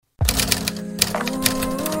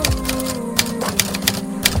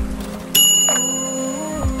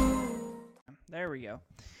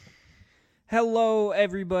Hello,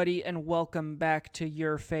 everybody, and welcome back to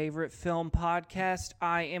your favorite film podcast.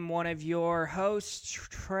 I am one of your hosts,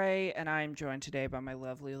 Trey, and I am joined today by my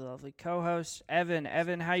lovely, lovely co-host, Evan.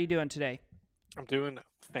 Evan, how you doing today? I'm doing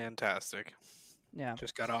fantastic. Yeah,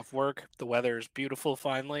 Just got off work. The weather is beautiful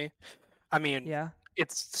finally. I mean, yeah.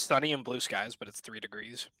 it's sunny and blue skies, but it's 3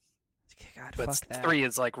 degrees. God, But fuck that. three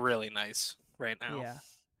is like really nice right now. Yeah.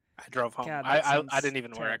 I drove home. God, that I sounds didn't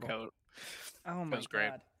even wear a terrible. coat. Oh It my was great.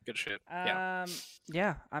 God. Good shit. Yeah.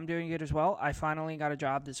 Yeah, I'm doing good as well. I finally got a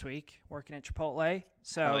job this week working at Chipotle, Hell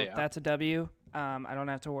so yeah. that's a W. I don't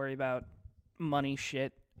have to worry about money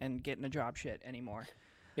shit and getting a job shit anymore.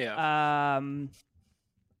 Yeah.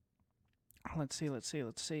 Let's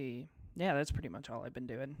see. Yeah, that's pretty much all I've been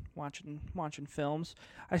doing. Watching films.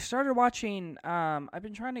 I started watching. I've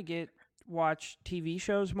been trying to watch TV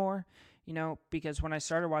shows more. Because when I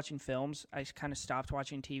started watching films, I kind of stopped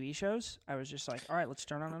watching TV shows. I was just like, all right, let's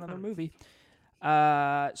turn on another movie. So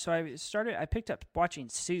I picked up watching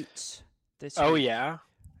Suits this Oh week. yeah.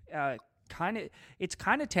 It's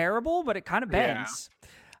kind of terrible, but it kind of Yeah. bends.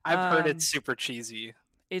 I've heard Um, it's super cheesy.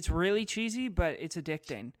 It's really cheesy, but it's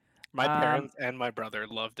addicting. My parents and my brother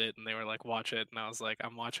loved it, and they were like, "Watch it," and I was like,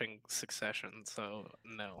 "I'm watching Succession, so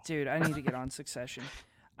no." Dude, I need to get on Succession.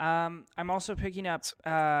 I'm also picking up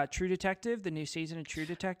True Detective, the new season of True I need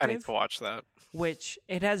Detective, to watch that. which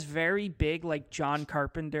it has very big like John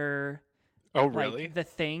Carpenter, Oh like really? The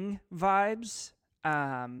Thing vibes.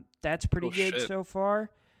 That's pretty Oh, good shit. so far.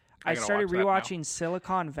 I gotta started watch that now. rewatching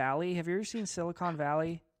Silicon Valley. Have you ever seen Silicon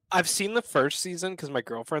Valley? I've seen the first season because my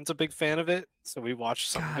girlfriend's a big fan of it, so we watched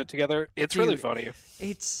some of God, it together. It's really dude, funny.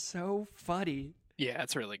 it's so funny. Yeah,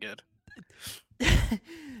 it's really good.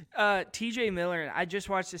 TJ Miller, I just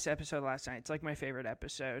watched this episode last night. It's like my favorite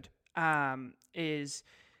episode. Is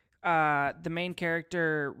the main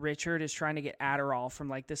character Richard is trying to get Adderall from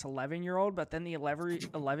like this 11-year-old, but then the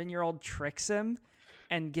 11-year-old tricks him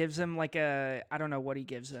and gives him like I don't know what he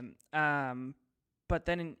gives him. But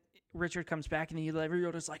then Richard comes back and the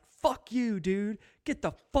 11-year-old is like, "Fuck you, dude. Get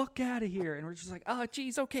the fuck out of here." And Richard's like, "Oh,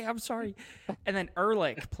 geez, okay, I'm sorry." And then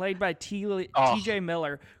Ehrlich, played by TJ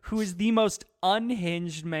Miller, who is the most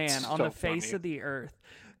unhinged man on So the face funny. of the earth,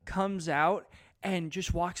 comes out and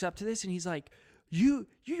just walks up to this and he's like, You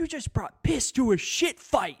just brought piss to a shit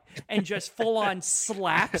fight, and just full on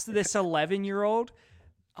slaps this 11-year-old.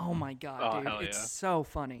 Oh my god, Oh, dude. hell It's yeah. so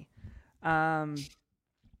funny.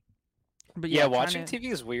 But Yeah, yeah, watching kinda,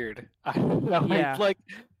 TV is weird. I'm Yeah. like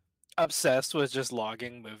obsessed with just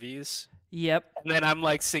logging movies, Yep. and then I'm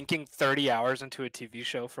like sinking 30 hours into a TV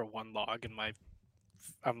show for one log, and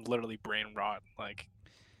I'm literally brain rot. Like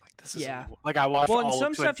this is Yeah. like I watched Well, and all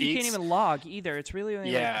some of Twin stuff you can't Peaks. even log either. It's really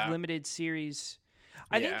only like Yeah. limited series.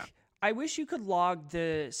 I Yeah. think I wish you could log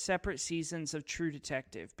the separate seasons of True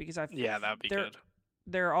Detective because Yeah, that'd be they're good.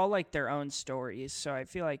 they're all like their own stories. So I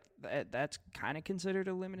feel like that's kind of considered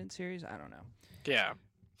a limited series. I don't know. Yeah.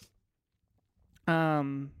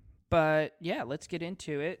 But yeah, let's get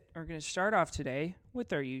into it. We're gonna start off today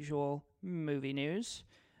with our usual movie news.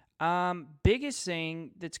 Biggest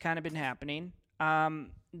thing that's kind of been happening.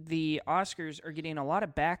 The Oscars are getting a lot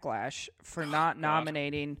of backlash for not God.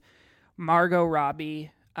 nominating Margot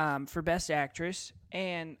Robbie for Best Actress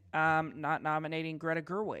and not nominating Greta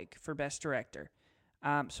Gerwig for Best Director. So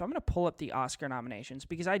I'm gonna pull up the Oscar nominations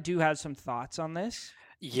because I do have some thoughts on this.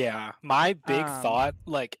 Yeah, my big Um, thought,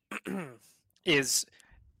 like, is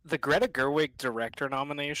the Greta Gerwig director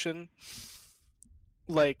nomination.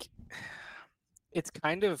 Like, it's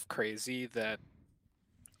kind of crazy that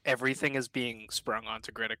everything is being sprung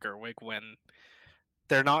onto Greta Gerwig when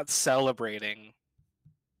they're not celebrating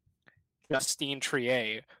Justine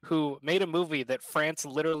Triet, who made a movie that France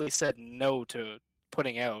literally said no to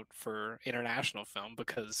putting out for international film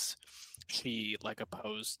because she like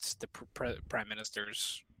opposed the prime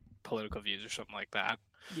minister's political views or something like that.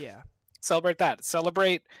 Yeah. Celebrate that.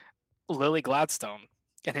 Celebrate Lily Gladstone,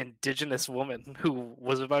 an indigenous woman who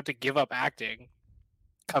was about to give up acting,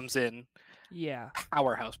 comes in Yeah.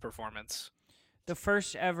 powerhouse performance. The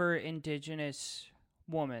first ever Indigenous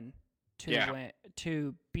woman to Yeah. win,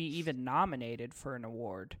 to be even nominated for an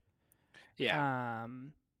award. Yeah.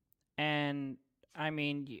 And I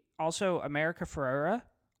mean, also America Ferrera,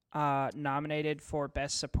 nominated for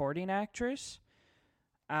Best Supporting Actress.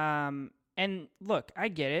 And look, I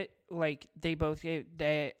get it. Like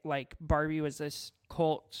like Barbie was this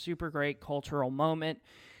super great cultural moment.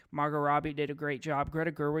 Margot Robbie did a great job.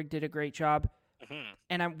 Greta Gerwig did a great job. Mhm.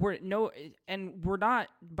 And we're not,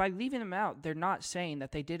 by leaving them out, they're not saying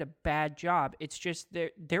that they did a bad job. It's just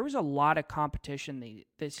there was a lot of competition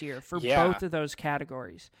this year for Yeah. both of those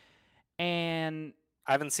categories. And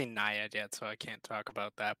I haven't seen Nyad yet, so I can't talk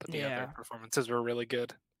about that. But the other Yeah. performances were really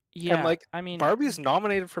good. And Yeah. like I mean, Barbie's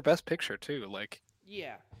nominated for Best Picture too. Like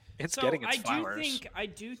yeah. it's So getting its flowers. I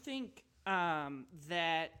do think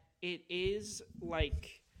that it is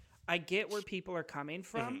like I get where people are coming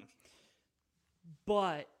from, Mhm.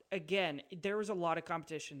 but again, there was a lot of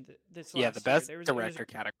competition this Yeah, the last year. Best It was Director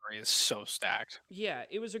category is so stacked. yeah,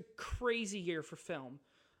 it was a crazy year for film.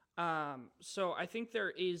 So I think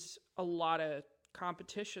there is a lot of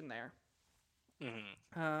competition there.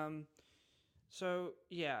 Hmm. Um, so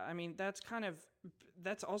yeah, I mean that's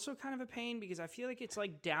also kind of a pain because I feel like it's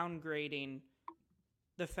like downgrading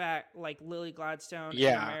the fact like Lily Gladstone and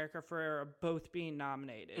Yeah. America Ferrera both being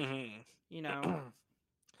nominated. Hmm. You know,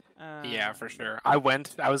 Yeah, for um, sure. I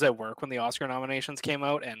was at work when the Oscar nominations came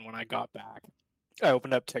out, and when I got back, I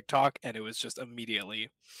opened up TikTok, and it was just immediately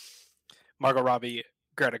Margot Robbie,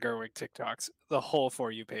 Greta Gerwig TikToks, the whole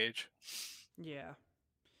For You page. yeah,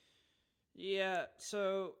 yeah.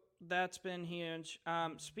 So that's been huge.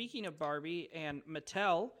 Speaking of Barbie and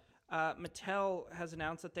Mattel. Mattel has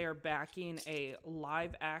announced that they are backing a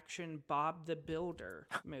live action Bob the Builder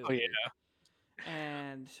Oh movie. yeah.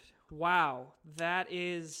 And wow, that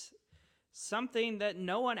is something that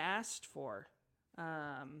no one asked for.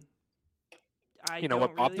 Um, I You know what?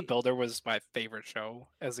 don't Bob the really. Builder was my favorite show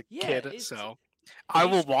as a Yeah, kid, it's so I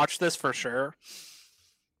will based. watch this for sure.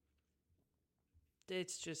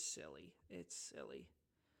 It's just silly. It's silly.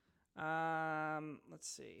 Let's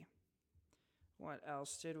see. What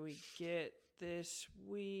else did we get this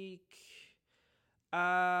week?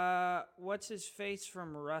 What's his face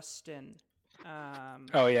from Rustin? Um,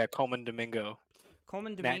 Oh yeah, Coleman Domingo,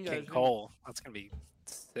 Coleman Nat Domingo King has been Cole. That's gonna be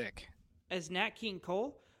sick. as Nat King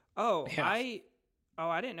Cole. Oh, Yeah,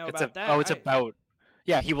 I didn't know it's about that. it's about.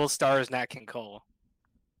 Yeah, he will star as Nat King Cole.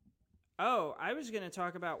 I was gonna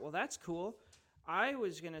talk about. Well, that's cool. I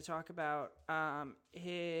was gonna talk about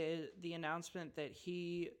the announcement that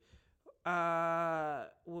he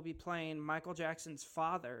will be playing Michael Jackson's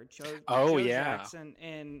father, Oh Joe yeah, Jackson,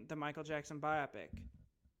 in the Michael Jackson biopic.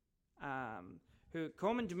 Who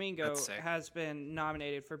Coleman Domingo that's sick. has been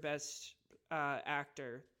nominated for Best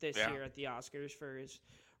Actor this Yeah, year at the Oscars for his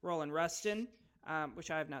role in Rustin,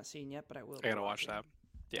 which I have not seen yet, but I will. I Be gotta watch watching.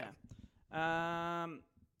 that. Yeah, Yeah.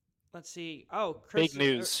 Let's see. Oh, big Chris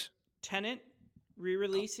news. Tenant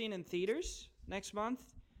re-releasing in theaters next month.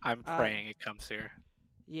 I'm Uh, praying it comes here.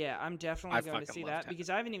 yeah, I'm definitely I going to fucking see love that Tenet. because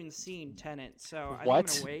I haven't even seen Tenant, so I think I'm What?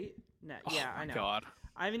 gonna wait. No, Oh yeah, I my know. god.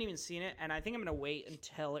 I haven't even seen it, and I think I'm gonna wait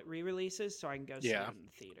until it re-releases so I can go see Yeah, it in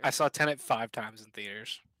the theater. I saw Tenet 5 times in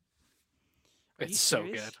theaters. Are you It's so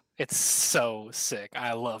serious? good. It's so sick.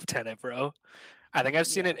 I love Tenet, bro. I think I've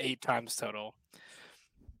seen Yeah. it 8 times total.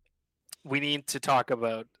 We need to talk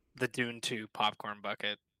about the Dune 2 popcorn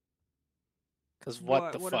bucket. Because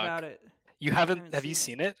what the What fuck? about it? You I haven't? haven't Have you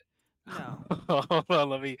seen it. seen it? No. Hold on,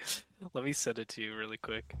 let me send it to you really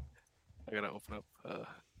quick. I gotta open up.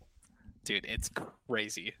 Dude, it's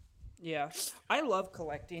crazy. Yeah. I love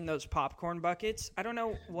collecting those popcorn buckets. I don't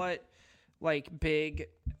know what like big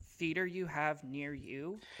theater you have near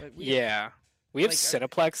you, but we have Yeah, we have like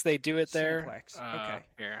Cineplex. They do it there. Cineplex. Okay.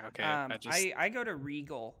 Here, okay. I just I go to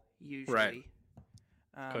Regal right. usually.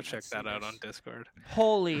 Go check Let's see that out on this. Discord.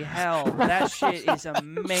 Holy hell, that shit is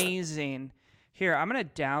amazing. Here, I'm gonna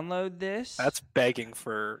download this. That's begging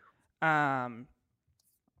for. Um,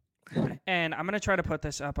 and I'm gonna try to put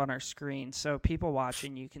this up on our screen so people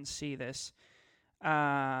watching you can see this.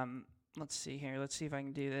 Let's see here. Let's see if I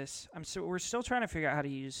can do this. We're still trying to figure out how to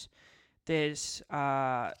use this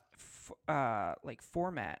like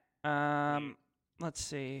format. Let's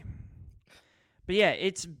see. But yeah,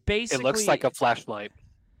 it's basically It looks like a flashlight.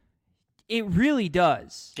 it really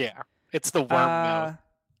does. Yeah, it's the worm mouth.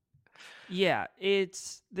 Yeah,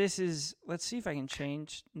 this is. Let's see if I can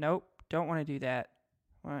change. Nope, don't want to do that.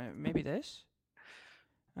 Maybe this.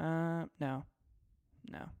 No.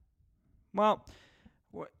 Well,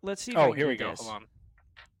 let's see. If I Oh, can here do we go. this. Hold on.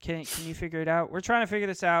 Can you figure it out? We're trying to figure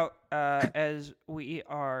this out as you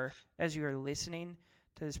are listening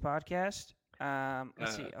to this podcast.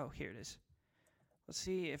 Let's see. Oh, here it is. Let's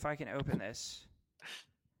see if I can open this.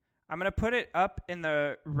 I'm gonna put it up in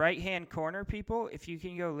the right-hand corner, people. If you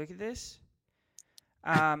can go look at this,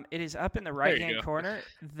 it is up in the right-hand corner.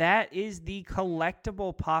 That is the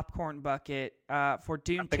collectible popcorn bucket for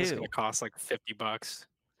Dune 2. I think it's gonna cost like $50.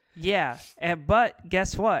 Yeah, but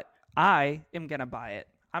guess what? I am gonna buy it.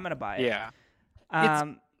 I'm gonna buy it. Yeah.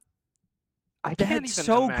 I can't that's even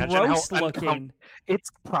so imagine gross how looking. It's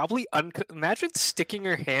probably imagine sticking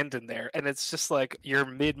your hand in there and it's just like you're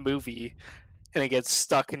mid movie and it gets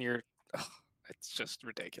stuck in your. It's just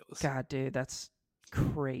ridiculous. God, dude, that's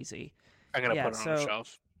crazy. I'm gonna Yeah, put it on the so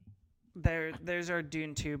shelf. there's our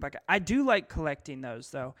Dune 2 bucket. I do like collecting those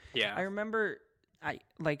though. Yeah. I remember I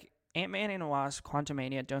like Ant-Man and the Wasp: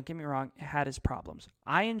 Quantumania, don't get me wrong, it had its problems.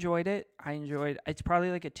 I enjoyed it. It's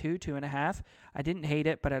probably like a 2.5. I didn't hate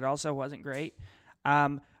it, but it also wasn't great.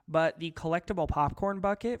 But the collectible popcorn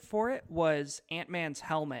bucket for it was Ant-Man's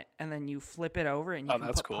helmet, and then you flip it over and you can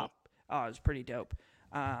that's put cool. Oh, it was pretty dope.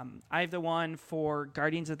 I have the one for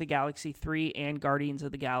Guardians of the Galaxy 3 and Guardians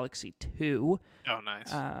of the Galaxy 2 Oh,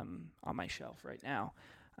 nice. on my shelf right now.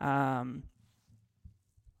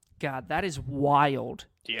 God, that is wild.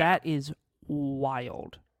 Yeah. That is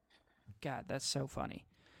wild. God, that's so funny.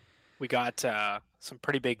 We got some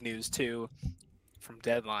pretty big news too from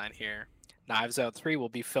Deadline here. Knives Out 3 will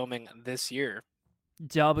be filming this year.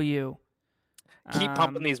 W. Keep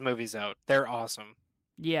pumping these movies out. They're awesome.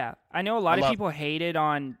 Yeah, I know a lot of people hated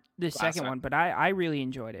on the second one, but I really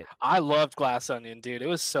enjoyed it. I loved Glass Onion, dude. It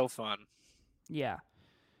was so fun. Yeah.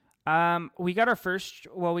 We got our first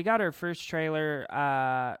trailer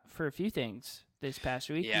for a few things this past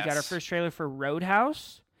week. Yes. We got our first trailer for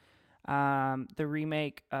Roadhouse, the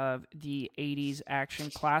remake of the 80s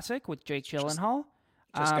action classic with Jake Gyllenhaal.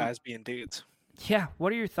 Just guys being dudes. Yeah,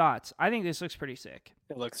 what are your thoughts? I think this looks pretty sick.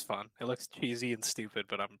 It looks fun. It looks cheesy and stupid,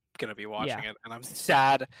 but I'm going to be watching it. And I'm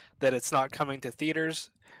sad that it's not coming to theaters.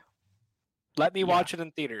 Let me watch it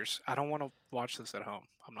in theaters. I don't want to watch this at home.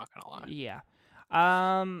 I'm not going to lie. Yeah.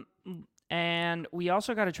 And we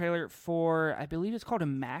also got a trailer for, I believe it's called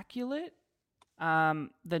Immaculate,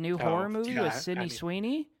 the new horror movie with Sydney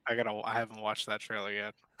Sweeney. I haven't watched that trailer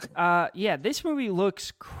yet. Yeah, this movie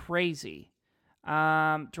looks crazy.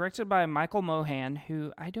 Directed by Michael Mohan,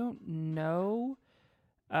 who I don't know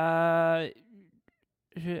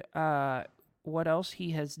what else he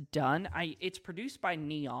has done. It's produced by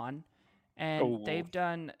Neon, and they've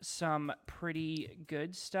done some pretty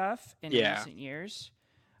good stuff in recent years.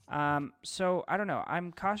 So I don't know.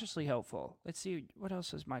 I'm cautiously hopeful. Let's see what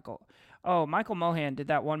else is Michael. Oh, Michael Mohan did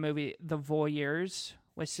that one movie, The Voyeurs,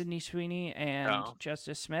 with Sydney Sweeney and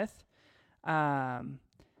Justice Smith.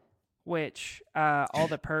 Which all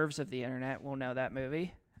the pervs of the internet will know that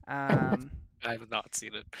movie. I have not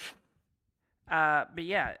seen it. But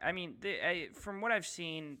yeah, I mean, from what I've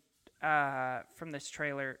seen from this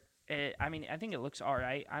trailer, I think it looks all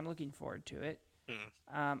right. I'm looking forward to it.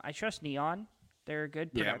 I trust Neon. They're a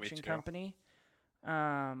good production company.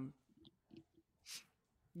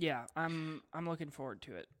 Yeah, I'm looking forward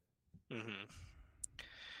to it. Mm-hmm.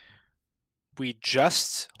 We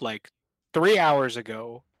just, 3 hours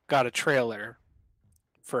ago, got a trailer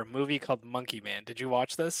for a movie called Monkey Man. Did you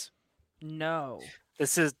watch this? No.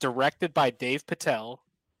 This is directed by Dev Patel,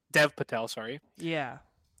 sorry. Yeah.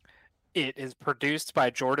 It is produced by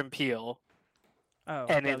Jordan Peele. Oh,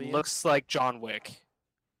 and it looks like John Wick.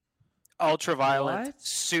 Ultra violent,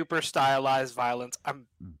 super stylized violence.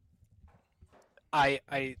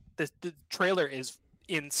 The trailer is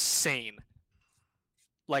insane.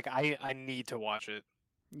 I need to watch it.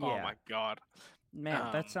 Yeah. Oh my god.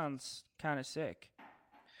 Man, that sounds kind of sick.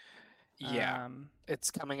 Yeah.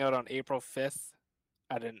 It's coming out on April 5th.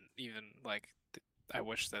 I didn't even, I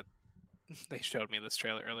wish that they showed me this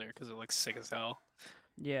trailer earlier because it looks sick as hell.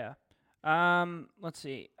 Yeah. Let's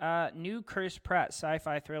see. New Chris Pratt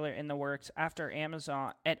sci-fi thriller in the works after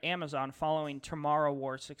Amazon following Tomorrow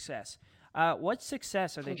War success. What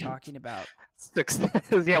success are they talking about? Success?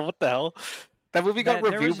 Yeah, what the hell? That movie got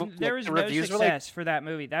reviewed. There was no success for that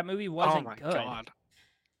movie. That movie wasn't good. Oh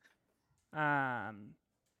my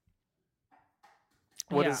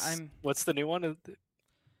god. What's the new one? I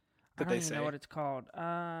don't even know what it's called.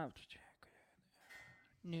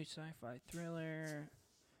 New sci-fi thriller.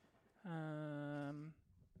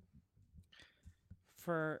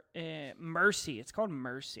 For Mercy. It's called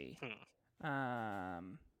Mercy.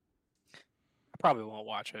 I probably won't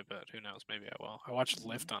watch it, but who knows? Maybe I will. I watched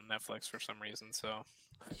Lift on Netflix for some reason, so.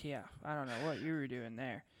 Yeah, I don't know what you were doing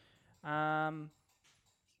there.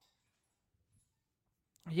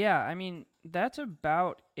 Yeah, I mean, that's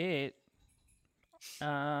about it.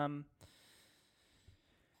 There's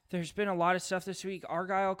been a lot of stuff this week.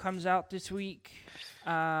 Argyle comes out this week.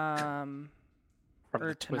 From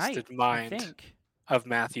the tonight, twisted mind I think. Of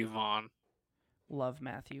Matthew Vaughn. Love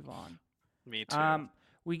Matthew Vaughn. Me too.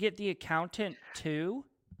 We get The Accountant 2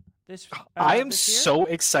 this I am this year, so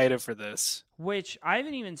excited for this. Which I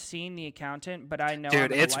haven't even seen The Accountant, but I know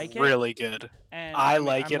Dude, it's like really good. And I'm it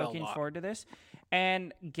a lot. Looking forward to this.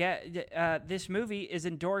 And this movie is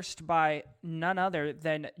endorsed by none other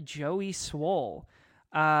than Joey Swoll.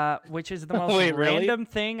 which is the most Wait, really? random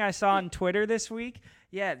thing I saw on Twitter this week.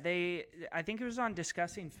 Yeah, I think it was on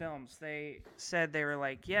Discussing Films. They said they were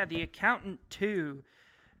like, yeah, The Accountant 2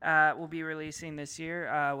 will be releasing this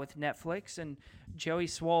year with Netflix, and Joey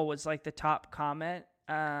Swoll was like the top comment,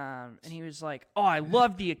 and he was like, "Oh, I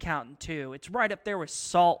love The Accountant 2. It's right up there with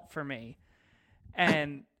Salt for me,"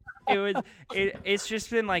 and it's just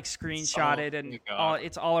been like screenshotted and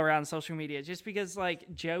it's all around social media, just because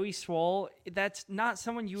like Joey Swoll, that's not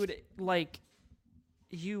someone you would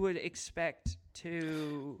expect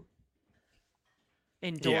to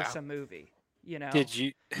endorse a movie, you know? Did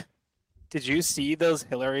you see those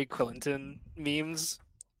Hillary Clinton memes?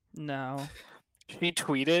 No. She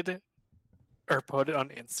tweeted or put it on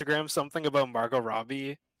Instagram something about Margot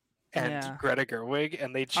Robbie and Greta Gerwig,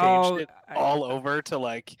 and they changed it all over to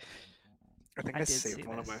like. I think I saved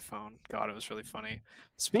one on my phone. God, it was really funny.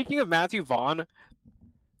 Speaking of Matthew Vaughn,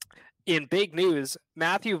 in big news,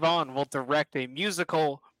 Matthew Vaughn will direct a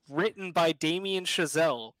musical written by Damien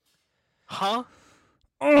Chazelle. Huh?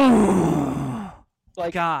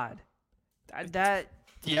 Like God. That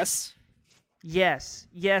yes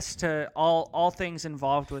to all things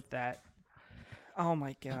involved with that. Oh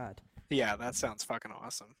my God. Yeah, that sounds fucking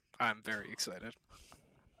awesome. I'm very excited.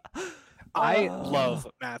 I love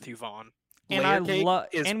Matthew Vaughn. And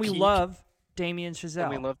we love Damien Chazelle.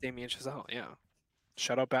 And we love Damien Chazelle, yeah.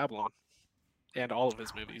 Shout out Babylon. And all of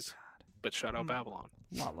his movies. But shout out Babylon.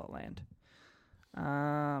 La La Land.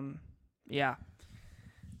 Yeah.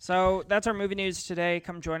 So that's our movie news today.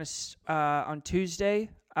 Come join us on Tuesday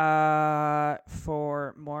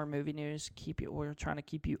for more movie news. We're trying to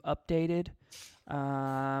keep you updated,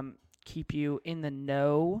 keep you in the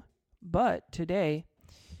know. But today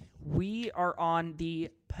we are on the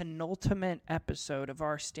penultimate episode of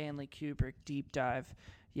our Stanley Kubrick deep dive.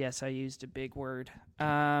 Yes, I used a big word.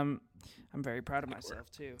 I'm very proud of myself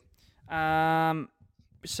too.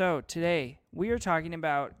 So today we are talking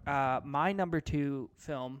about my number 2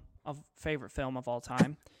 favorite film of all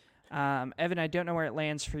time. Evan, I don't know where it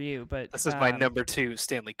lands for you, but this is my number 2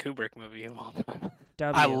 Stanley Kubrick movie of all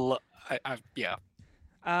time. Yeah.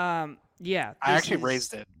 Yeah. I actually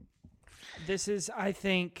raised it. This is, I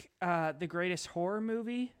think, the greatest horror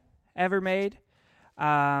movie ever made.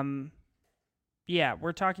 Yeah,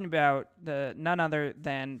 we're talking about none other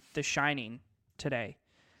than The Shining today.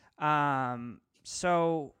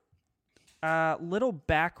 So, little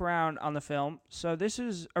background on the film. So this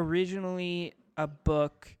is originally a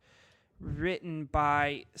book written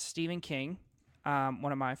by Stephen King,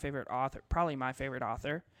 one of my favorite probably my favorite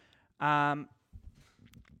author.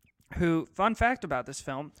 Who, fun fact about this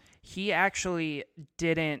film, he actually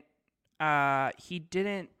didn't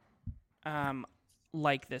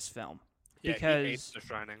like this film. Yeah, because he hates The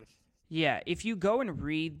Shining. Yeah, if you go and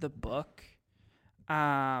read the book,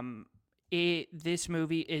 this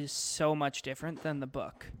movie is so much different than the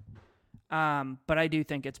book. But I do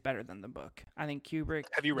think it's better than the book. I think Kubrick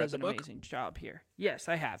does an amazing job here. Yes,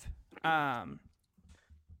 I have.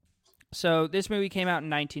 So this movie came out in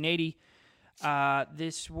 1980.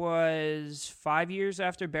 This was 5 years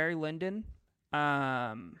after Barry Lyndon.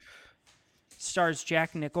 Stars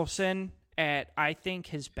Jack Nicholson at, I think,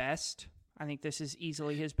 his best. I think this is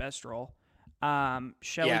easily his best role.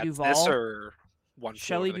 Shelley Duvall.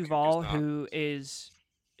 Shelley Duvall, who is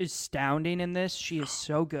astounding in this. She is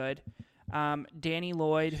so good. Danny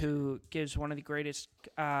Lloyd, who gives one of the greatest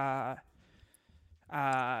child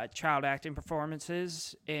acting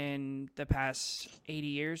performances in the past 80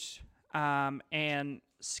 years. And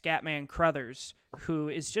Scatman Crothers, who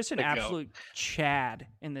is just an absolute Chad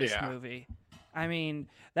in this movie. I mean,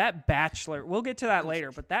 that bachelor, we'll get to that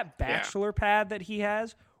later, but that bachelor pad that he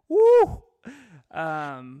has, woo!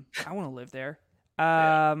 I want to live there.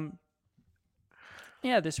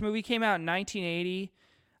 This movie came out in 1980.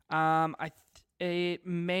 It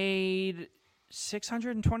made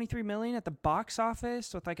 $623 million at the box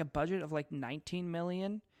office with like a budget of like $19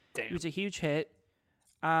 million. Damn. It was a huge hit.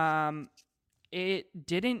 He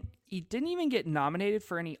didn't even get nominated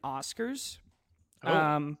for any Oscars.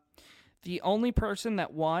 Oh. The only person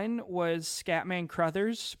that won was Scatman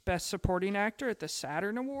Crothers, Best Supporting Actor at the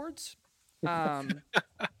Saturn Awards. And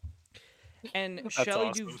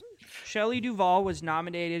Shelley Duvall was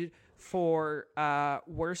nominated for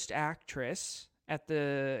Worst Actress at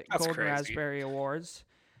the Golden Raspberry Awards.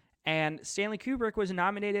 And Stanley Kubrick was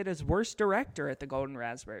nominated as Worst Director at the Golden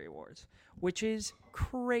Raspberry Awards, which is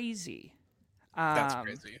crazy. That's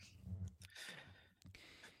crazy.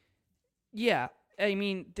 Yeah, I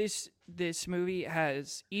mean, this movie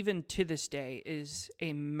has, even to this day, is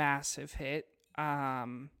a massive hit.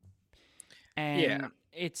 And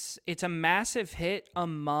it's a massive hit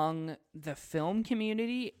among the film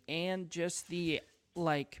community and just the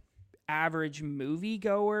like average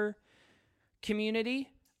moviegoer community.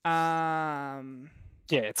 Yeah,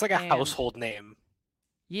 it's like a And household name.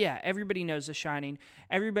 yeah, everybody knows The Shining.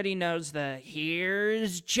 Everybody knows the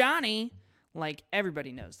 "Here's Johnny." Like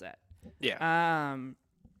everybody knows that. Yeah.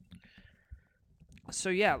 So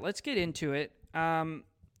yeah, let's get into it. Well,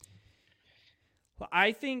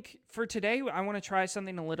 I think for today, I want to try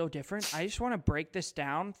something a little different. I just want to break this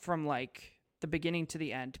down from like the beginning to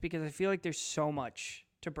the end because I feel like there's so much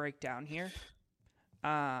to break down here.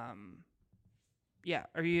 Yeah,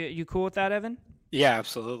 are you cool with that, Evan? Yeah,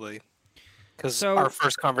 absolutely. Because So our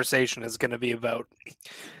first conversation is going to be about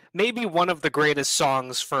maybe one of the greatest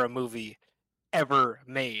songs for a movie ever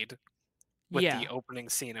made with yeah, the opening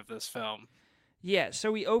scene of this film. yeah.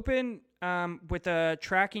 So we open with a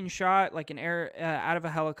tracking shot, like an air out of a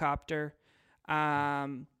helicopter,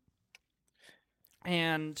 and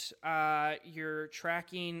you're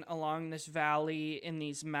tracking along this valley in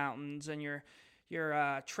these mountains, and you're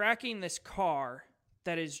tracking this car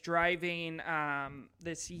that is driving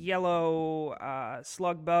this yellow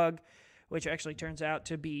slug bug, which actually turns out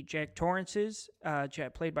to be Jack Torrance's,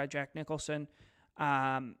 played by Jack Nicholson.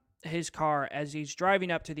 His car as he's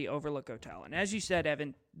driving up to the Overlook Hotel. And as you said,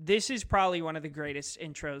 Evan, this is probably one of the greatest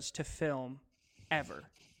intros to film ever.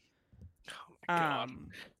 Oh my god.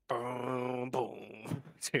 Boom, boom.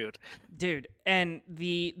 Dude, and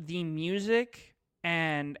the music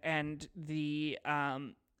and the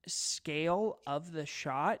scale of the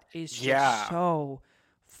shot is just so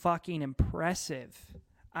fucking impressive.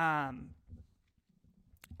 And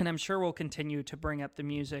I'm sure we'll continue to bring up the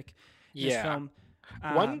music in this film.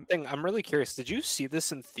 One thing I'm really curious, did you see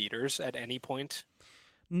this in theaters at any point?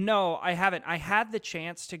 No, I haven't. I had the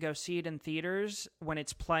chance to go see it in theaters when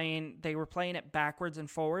it's playing. They were playing it backwards and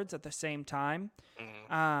forwards at the same time.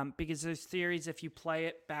 Because there's theories if you play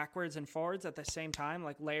it backwards and forwards at the same time,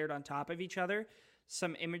 like layered on top of each other,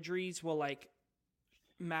 some imageries will like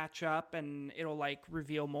match up and it'll like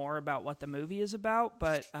reveal more about what the movie is about.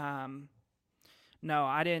 But no,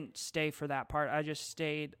 I didn't stay for that part. I just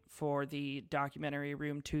stayed for the documentary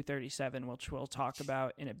Room 237, which we'll talk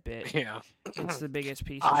about in a bit. Yeah. It's the biggest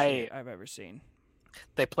piece of shit I've ever seen.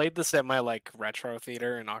 They played this at my like retro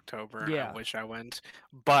theater in October. Yeah. I wish I went.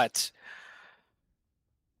 But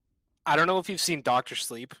I don't know if you've seen Doctor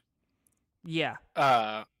Sleep. Yeah.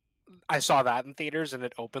 I saw that in theaters and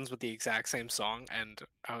it opens with the exact same song and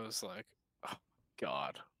I was like, oh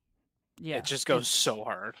god. Yeah. It just goes so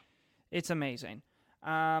hard. It's amazing.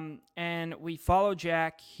 And we follow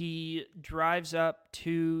Jack. He drives up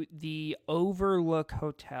to the Overlook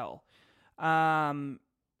Hotel. Fun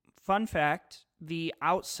fact, the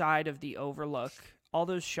outside of the Overlook, all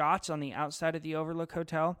those shots on the outside of the Overlook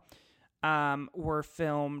Hotel were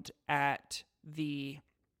filmed at the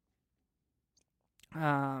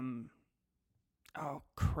Timberline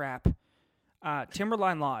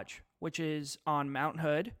Lodge, which is on Mount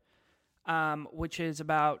Hood, which is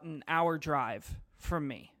about an hour drive from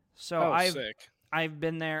me. So I've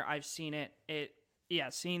been there. I've seen it.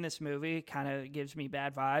 Seeing this movie kind of gives me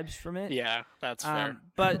bad vibes from it. Yeah, that's fair.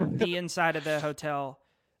 But the inside of the hotel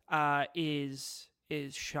is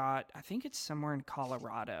shot. I think it's somewhere in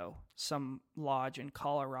Colorado, some lodge in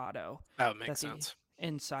Colorado. That makes sense.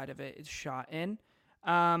 Inside of it is shot in.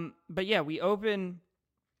 But yeah, we open.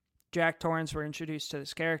 Jack Torrance. We're introduced to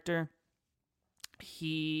this character.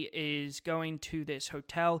 He is going to this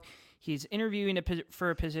hotel. He's interviewing for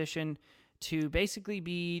a position to basically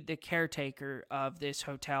be the caretaker of this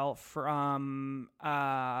hotel from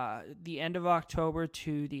the end of October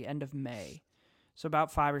to the end of May. So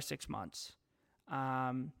about 5 or 6 months.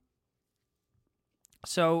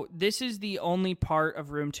 So this is the only part of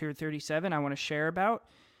Room 237 I want to share about.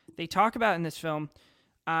 They talk about in this film.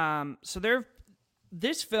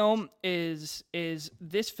 This film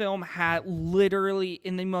had literally,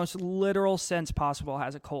 in the most literal sense possible,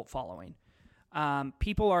 has a cult following.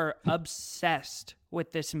 People are obsessed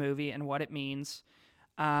with this movie and what it means.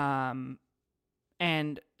 And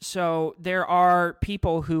so there are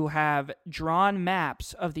people who have drawn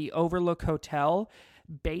maps of the Overlook Hotel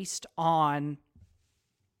based on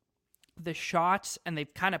the shots, and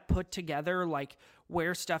they've kind of put together like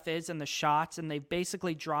where stuff is in the shots, and they've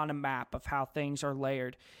basically drawn a map of how things are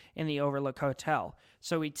layered in the Overlook Hotel.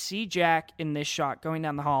 So we'd see Jack in this shot going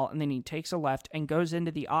down the hall, and then he takes a left and goes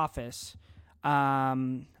into the office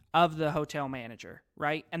of the hotel manager,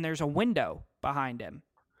 right? And there's a window behind him,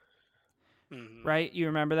 right? You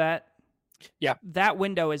remember that? Yeah. That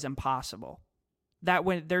window is impossible.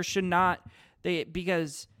 There should not,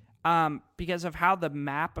 because because of how the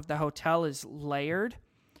map of the hotel is layered,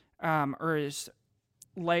 or is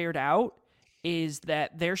layered out, is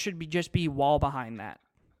that there should just be wall behind that.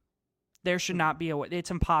 There should not be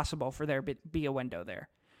it's impossible for there be a window there,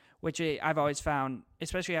 which I've always found,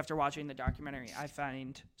 especially after watching the documentary, I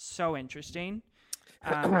find so interesting.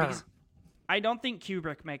 Because I don't think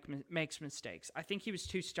Kubrick makes mistakes. I think he was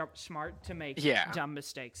too smart to make dumb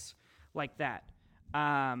mistakes like that.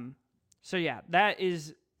 So yeah, that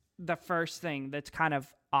is the first thing that's kind of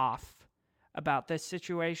off about this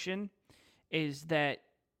situation, is that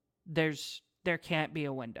there can't be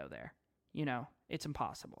a window there. It's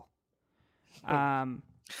impossible.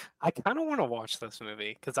 I kind of want to watch this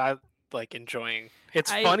movie because I like enjoying.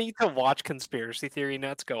 It's funny to watch conspiracy theory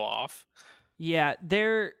nuts go off. Yeah,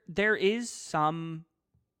 there is some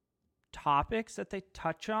topics that they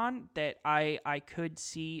touch on that I could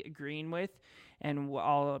see agreeing with, and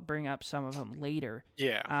I'll bring up some of them later.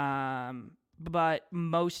 Yeah. But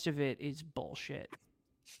most of it is bullshit.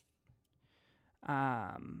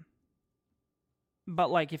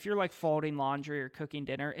 But like if you're like folding laundry or cooking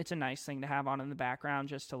dinner, it's a nice thing to have on in the background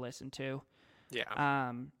just to listen to.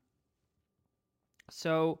 Yeah.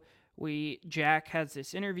 So Jack has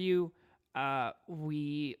this interview.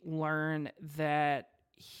 We learn that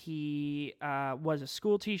he was a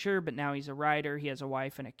school teacher, but now he's a writer. He has a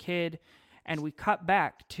wife and a kid, and we cut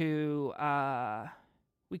back to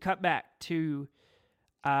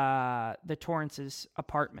the Torrance's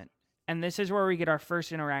apartment, and this is where we get our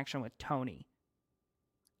first interaction with Tony.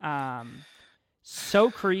 So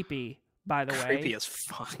creepy, by the way. Creepy as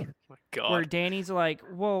fuck. Oh my God. Where Danny's like,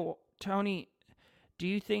 "Whoa, Tony, do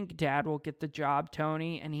you think Dad will get the job,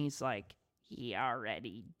 Tony?" And he's like, "He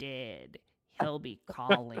already did. He'll be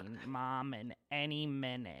calling Mom in any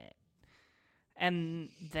minute." And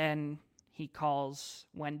then he calls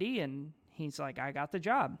Wendy, and he's like, "I got the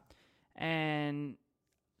job." And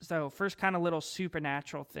so first kind of little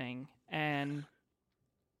supernatural thing, and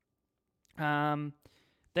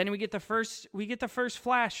then we get the first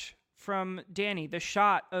flash from Danny, the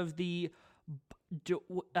shot of the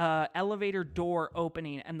elevator door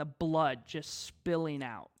opening and the blood just spilling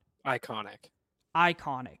out. Iconic.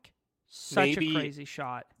 Such a crazy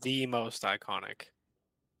shot. The most iconic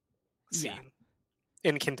scene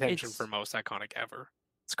in contention for most iconic ever.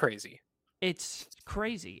 It's crazy. It's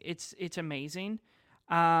crazy. It's amazing.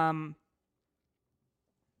 And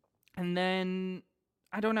then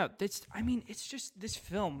I don't know. It's just this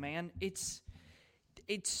film, man. It's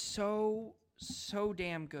so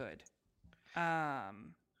damn good.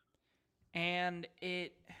 And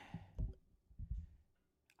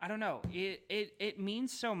I don't know. It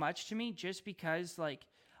means so much to me just because like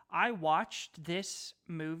I watched this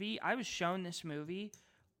movie. I was shown this movie.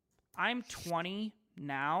 I'm 20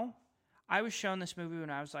 now. I was shown this movie when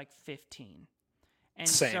I was like 15. And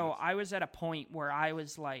Same. So I was at a point where I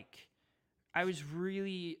was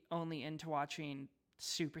really only into watching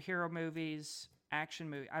superhero movies, action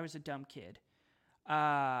movies. I was a dumb kid.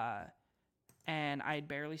 And I had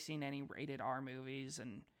barely seen any rated R movies.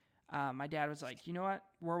 And my dad was like, "You know what?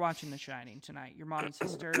 We're watching The Shining tonight. Your mom and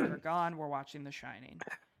sister are gone. We're watching The Shining."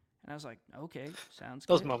 And I was like, "Okay, sounds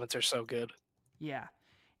good." Those moments are so good. Yeah.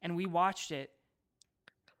 And we watched it.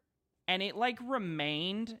 And it like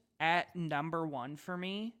remained at number 1 for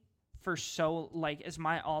me for so like as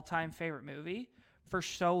my all-time favorite movie for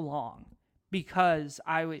so long, because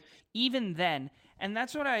I would even then, and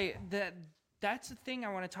that's what that's the thing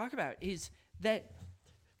I want to talk about, is that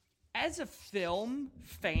as a film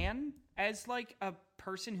fan, as like a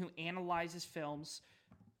person who analyzes films,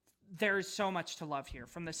 there is so much to love here,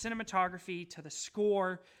 from the cinematography to the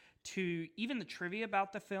score to even the trivia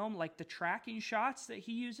about the film, like the tracking shots that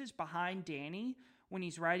he uses behind Danny when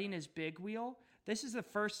he's riding his big wheel. This is the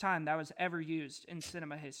first time that was ever used in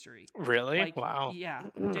cinema history. Really? Like, wow. Yeah.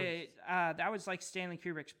 That was like Stanley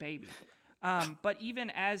Kubrick's baby. But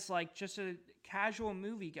even as like just a casual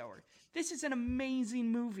moviegoer, this is an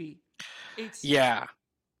amazing movie. It's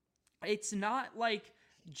not like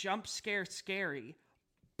jump scare scary,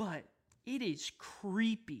 but it is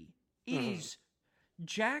creepy. It is.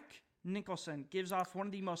 Jack Nicholson gives off one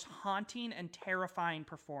of the most haunting and terrifying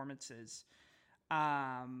performances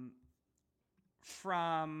from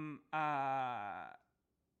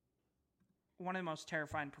one of the most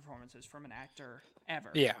terrifying performances from an actor ever.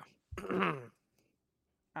 Yeah.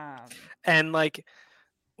 And like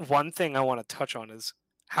one thing I want to touch on is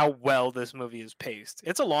how well this movie is paced.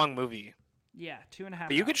 It's a long movie. Yeah, 2.5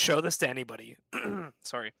 But you could show this to anybody.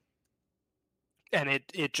 Sorry. And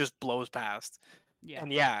it just blows past. Yeah.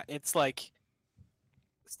 And yeah, it's like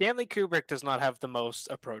Stanley Kubrick does not have the most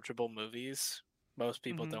approachable movies Most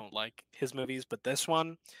people Mhm. don't like his movies, but this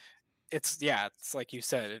one, it's like you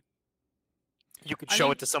said, you could I show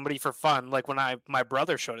mean, it to somebody for fun. Like when my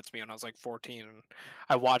brother showed it to me when I was like 14, and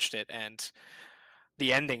I watched it, and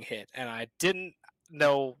the ending hit, and I didn't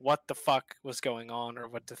know what the fuck was going on or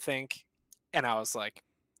what to think, and I was like,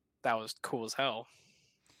 that was cool as hell.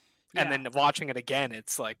 And yeah, then watching it again,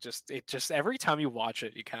 it's like just every time you watch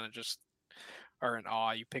it, you kind of just are in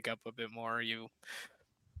awe. You pick up a bit more. You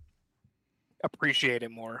appreciate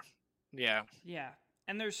it more. Yeah. yeah.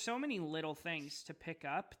 And there's so many little things to pick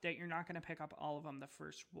up that you're not going to pick up all of them the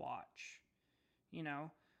first watch. You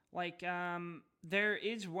know, like there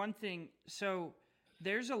is one thing. So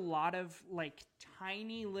there's a lot of like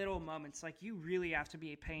tiny little moments. Like you really have to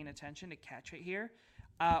be paying attention to catch it here.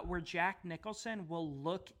 Where Jack Nicholson will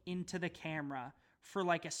look into the camera for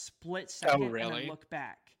like a split Oh, second and then really? look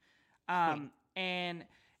back. Hmm. And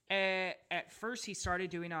at first he started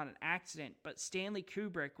doing it on an accident, but Stanley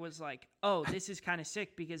Kubrick was like, "Oh, this is kind of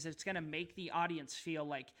sick because it's going to make the audience feel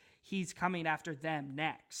like he's coming after them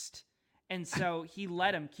next." And so he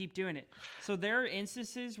let him keep doing it. So there are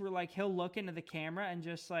instances where like he'll look into the camera and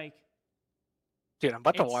just like Dude, I'm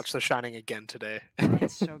about to it's watch The Shining again today.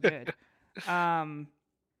 it's so good. Um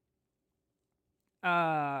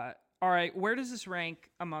all right, where does this rank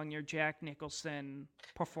among your Jack Nicholson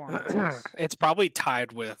performances? It's probably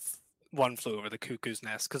tied with One Flew Over the Cuckoo's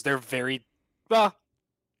Nest because they're very well.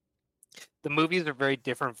 The movies are very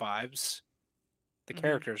different vibes. The Mhm.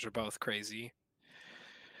 characters are both crazy.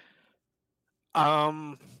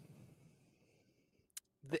 Um,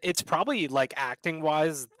 it's probably like acting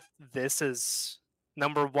wise, this is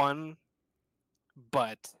number one,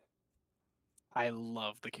 but I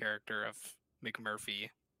love the character of McMurphy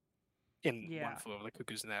in One Yeah. Flew Over the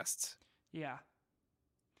Cuckoo's Nest. Yeah.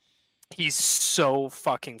 He's so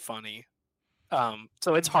fucking funny.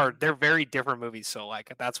 So it's Mhm. hard. They're very different movies, so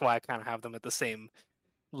like that's why I kind of have them at the same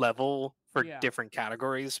level for Yeah. different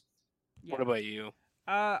categories. What Yeah. about you?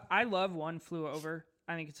 I love One Flew Over.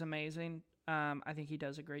 I think it's amazing. I think he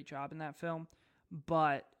does a great job in that film.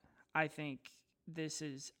 But I think this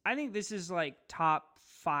is like top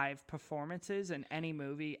 5 performances in any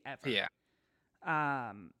movie ever. Yeah,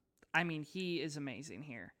 Um, I mean, he is amazing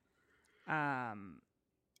here. Um,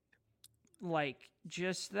 like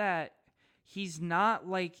just that he's not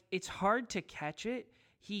like it's hard to catch it.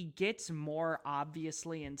 He gets more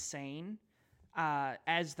obviously insane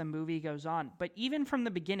as the movie goes on. But even from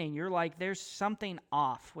the beginning, you're like, there's something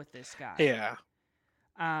off with this guy. yeah,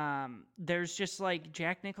 There's just like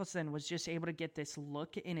Jack Nicholson was just able to get this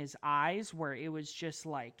look in his eyes where it was just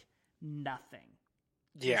like nothing,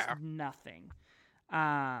 just yeah. nothing,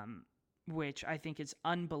 um, which I think is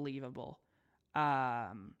unbelievable.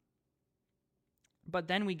 Um, but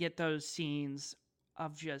then we get those scenes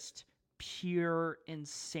of just pure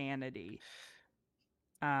insanity.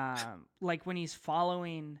 Like when he's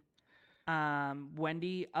following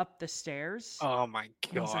Wendy up the stairs Oh my and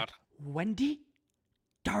he's like, god. Wendy,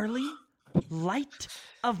 darling, light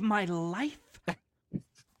of my life. I'm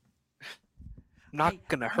not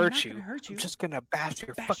gonna I'm hurt not gonna you. hurt I'm you. just gonna bash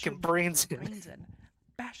your Bash fucking your brains in. brains in.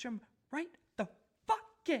 Bash them right the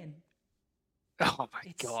fucking. Oh my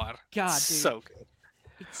It's god. God, dude. So good.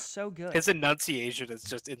 It's so good. His enunciation is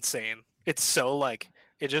just insane. It's so like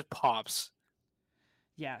it just pops.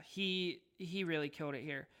 Yeah, he really killed it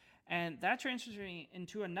here, and that transfers me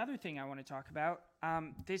into another thing I want to talk about.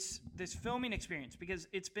 This filming experience because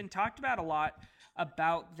it's been talked about a lot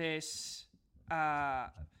about this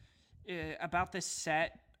about this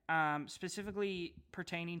set, specifically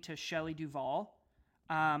pertaining to Shelley Duvall,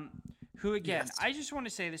 um, who again Yes. I just want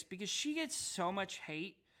to say this because she gets so much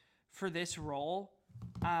hate for this role.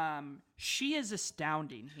 She is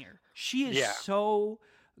astounding here. She is Yeah. so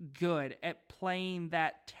good at playing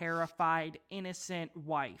that terrified, innocent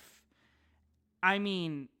wife. I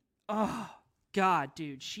mean, oh God,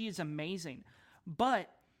 dude, she is amazing. But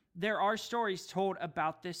there are stories told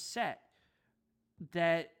about this set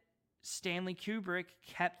that Stanley Kubrick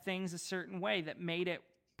kept things a certain way that made it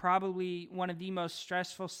probably one of the most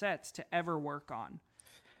stressful sets to ever work on.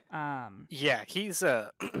 Um, Yeah, he's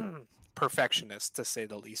a perfectionist to say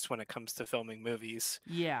the least when it comes to filming movies.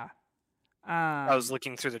 yeah. I was Um,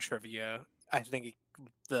 looking through the trivia. I think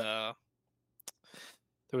the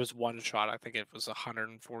there was one shot. I think it was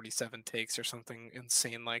 147 takes or something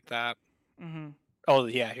insane like that. mhm. Oh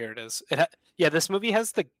yeah, here it is. Yeah, this movie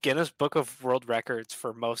has the Guinness Book of World Records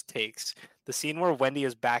for most takes. The scene where Wendy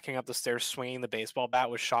is backing up the stairs swinging the baseball bat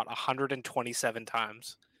was shot 127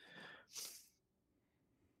 times.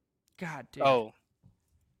 God, dude. Oh,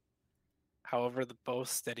 However, the both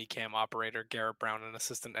Steadicam operator Garrett Brown and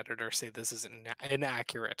assistant editor say this is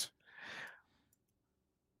inaccurate.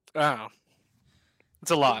 Oh,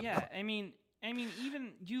 it's a But lot. yeah, I mean,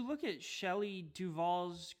 even you look at Shelley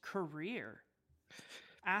Duvall's career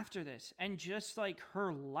after this, and just like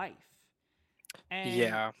her life, and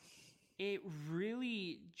Yeah. it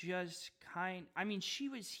really just I mean, she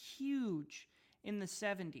was huge in the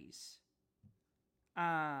 70s.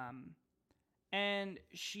 Um, and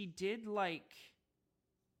she did like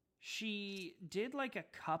a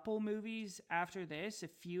couple movies after this, a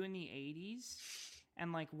few in the 80s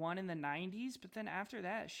and like one in the 90s, but then after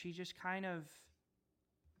that she just um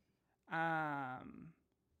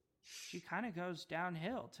kind of goes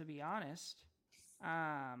downhill, to be honest.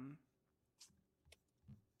 Um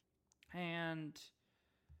and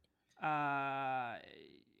uh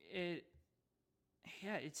it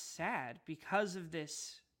yeah, it's sad because of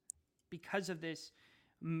this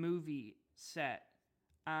movie set.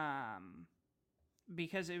 Um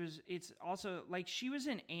because it's also like she was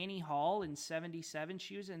in Annie Hall in 77.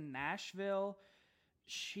 She was in Nashville.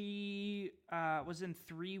 She was in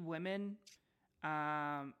Three Women,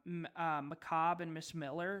 Macabre and Miss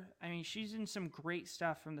Miller. I mean, she's in some great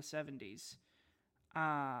stuff from the 70s.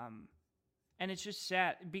 Um, and it's just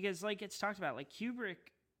sad because, like, it's talked about, like, Kubrick,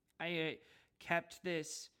 kept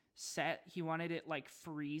this set. He wanted it, like,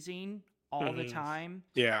 freezing all the Mhm. time.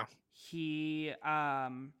 Yeah. He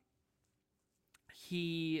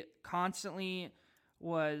constantly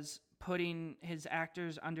was putting his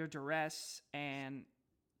actors under duress, and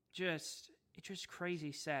just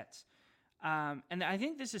crazy sets. And I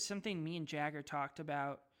think this is something me and Jagger talked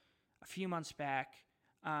about a few months back,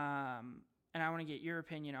 and I want to get your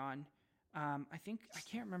opinion on. I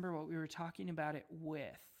can't remember what we were talking about it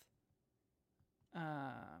with.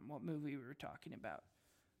 What movie we were talking about?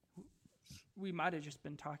 We might have just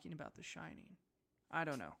been talking about The Shining. I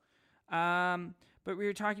don't know. But we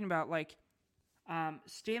were talking about like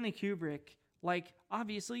Stanley Kubrick, like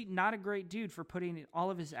obviously not a great dude for putting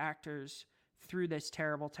all of his actors through this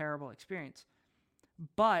terrible, terrible experience.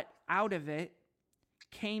 But out of it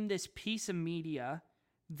came this piece of media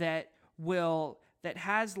that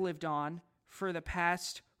has lived on for the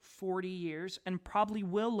past 40 years and probably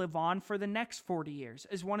will live on for the next 40 years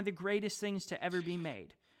as one of the greatest things to ever be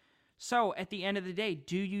made. So at the end of the day,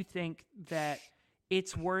 do you think that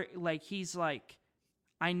it's worth, like, he's like,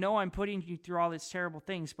 I know I'm putting you through all these terrible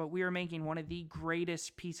things, but we are making one of the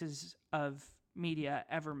greatest pieces of media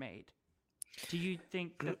ever made. Do you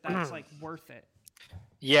think that that's like worth it?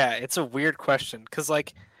 Yeah, it's a weird question because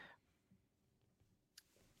like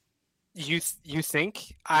you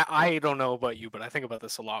think I don't know about you, but I think about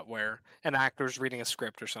this a lot where an actor's reading a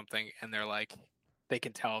script or something and they're like they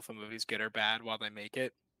can tell if a movie's good or bad while they make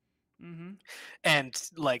it. Mm-hmm. And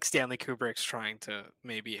like Stanley Kubrick's trying to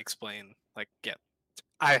maybe explain like get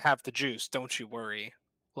I have the juice, don't you worry.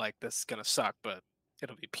 Like this is gonna suck, but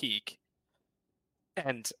it'll be peak.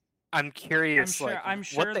 And I'm I'm curious sure. like I'm what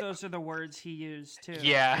sure they those are the words he used too.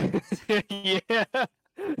 yeah. Yeah.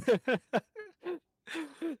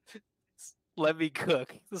 Let me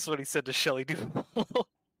cook. This is what he said to Shelley Duvall.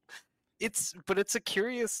 It's a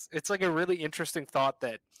curious, it's like a really interesting thought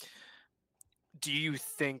that do you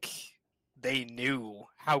think they knew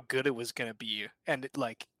how good it was going to be and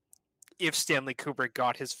like if Stanley Kubrick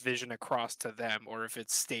got his vision across to them or if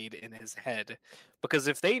it stayed in his head, because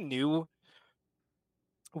if they knew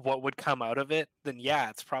what would come out of it, then yeah,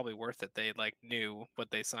 it's probably worth it. They like knew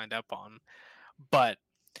what they signed up on. But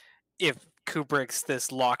if Kubrick's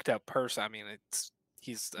this locked up person, I mean,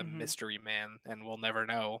 he's a Mm-hmm. mystery man, and we'll never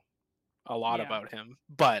know a lot Yeah. about him.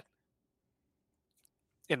 But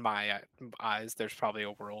in my eyes, there's probably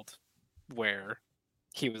a world where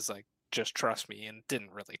he was like, "Just trust me," and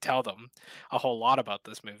didn't really tell them a whole lot about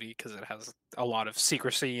this movie because it has a lot of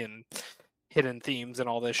secrecy and hidden themes and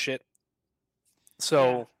all this shit. Yeah.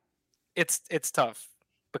 So it's tough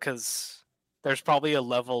because there's probably a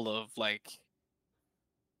level of like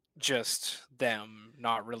just them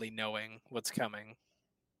not really knowing what's coming.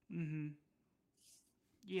 Mm-hmm.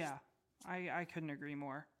 Yeah. I couldn't agree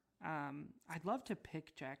more. I'd love to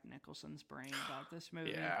pick Jack Nicholson's brain about this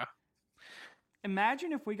movie. Yeah,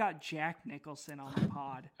 Imagine if we got Jack Nicholson on the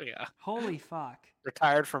pod. yeah. Holy fuck.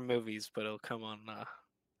 Retired from movies, but he'll come on,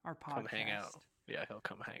 Our come hang out. podcast. Yeah, he'll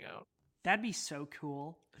come hang out. That'd be so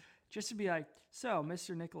cool. Just to be like, so,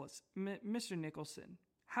 Mr. Nicholson,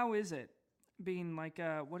 how is it being like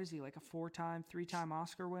what is he, like a 3-time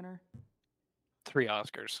Oscar winner? 3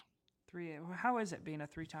 Oscars. How is it being a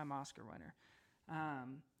 3-time Oscar winner?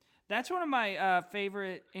 That's one of my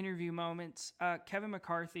favorite interview moments. Kevin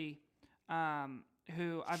McCarthy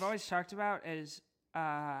who I've always talked about as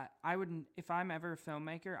I wouldn't, if I'm ever a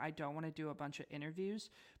filmmaker, I don't want to do a bunch of interviews,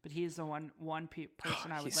 but he is the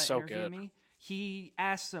person I would He's let so interview good. me. He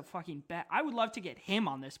asks a fucking bet. I would love to get him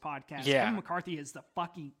on this podcast. Yeah. Kevin McCarthy is the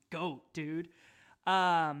fucking goat, dude.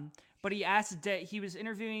 But he asked, he was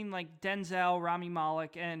interviewing like Denzel, Rami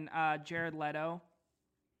Malek, and Jared Leto.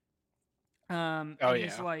 And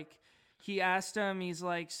he's like, he asked him, he's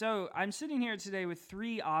like, so I'm sitting here today with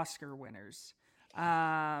 3 Oscar winners.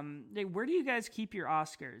 Where do you guys keep your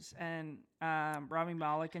Oscars? And Rami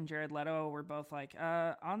Malek and Jared Leto were both like,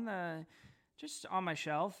 just on my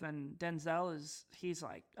shelf. And Denzel he's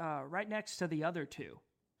like, right next to the other 2.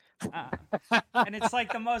 And it's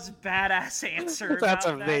like the most badass answer. That's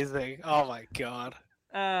amazing. That. Oh my god.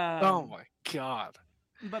 Oh my god.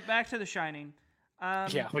 But back to The Shining.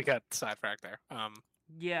 Yeah, we got sidetracked there.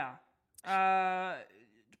 Yeah.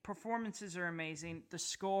 Performances are amazing. The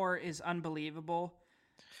score is unbelievable.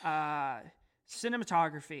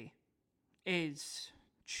 Cinematography is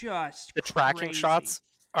just the tracking crazy. shots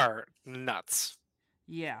are nuts.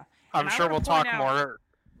 Yeah. I'm sure we'll talk more.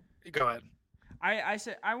 Go ahead.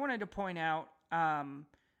 I wanted to point out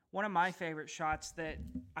one of my favorite shots that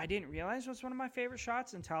I didn't realize was one of my favorite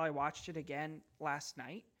shots until I watched it again last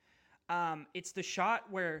night. It's the shot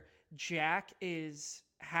where Jack is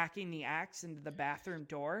hacking the axe into the bathroom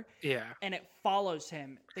door. Yeah. And it follows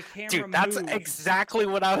him. The camera Dude, that's moves. exactly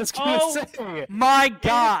what I was going to say. My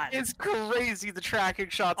God. It's crazy, the tracking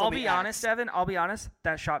shots. I'll be honest, Evan. I'll be honest.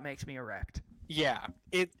 That shot makes me erect. Yeah,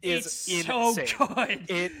 it's insane. So good.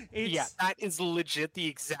 Yeah, that is legit the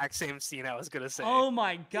exact same scene I was going to say. Oh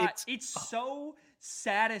my God. It's so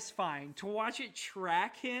satisfying to watch it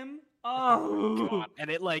track him. Oh God. And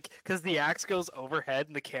it because the axe goes overhead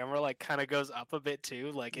and the camera kind of goes up a bit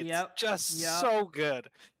too. It's so good.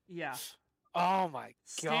 Yeah. Oh my God.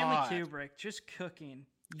 Stanley Kubrick just cooking.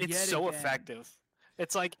 It's so effective.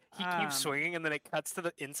 It's like he keeps swinging and then it cuts to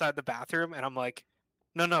the inside the bathroom and I'm like,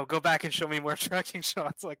 no, go back and show me more tracking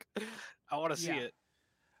shots. I want to see it.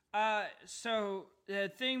 So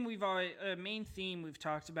the main theme we've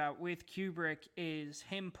talked about with Kubrick is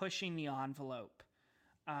him pushing the envelope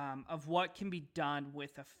of what can be done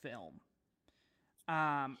with a film.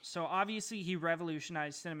 So obviously he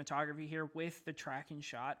revolutionized cinematography here with the tracking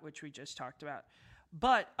shot, which we just talked about.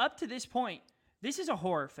 But up to this point, this is a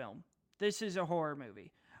horror film. This is a horror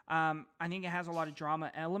movie. I think it has a lot of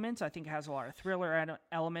drama elements. I think it has a lot of thriller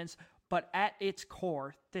elements. But at its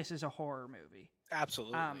core, this is a horror movie.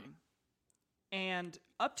 Absolutely. And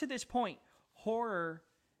up to this point, horror,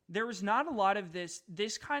 there was not a lot of this.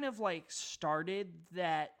 This kind of started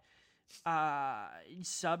that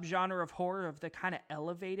subgenre of horror, of the kind of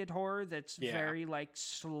elevated horror that's very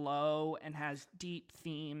slow and has deep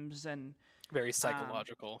themes and very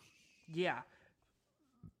psychological. Yeah.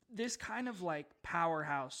 This kind of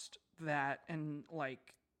powerhoused that and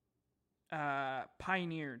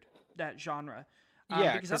pioneered that genre.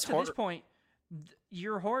 Because up to this point,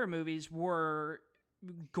 your horror movies were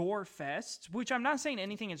gore fests, which I'm not saying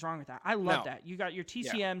anything is wrong with that. I love that. You got your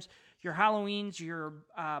TCMs, your Halloweens, your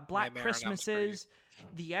Black Christmases,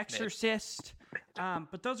 The Exorcist.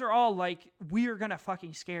 But those are all we're going to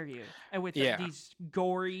fucking scare you. And with these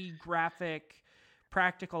gory, graphic,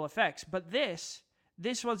 practical effects. But this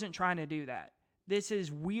wasn't trying to do that. This is,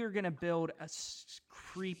 we're going to build a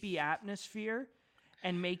creepy atmosphere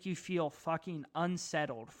and make you feel fucking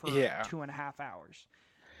unsettled for 2.5 hours.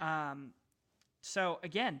 So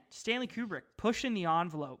again, Stanley Kubrick pushing the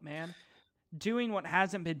envelope, man, doing what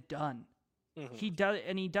hasn't been done.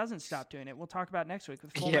 Mm-hmm. He doesn't stop doing it. We'll talk about next week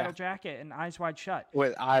with Full Metal Jacket and Eyes Wide Shut.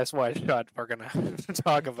 With Eyes Wide Shut, we're gonna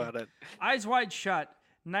talk about it. Eyes Wide Shut,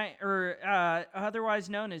 otherwise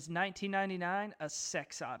known as 1999: A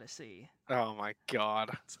Sex Odyssey. Oh my God,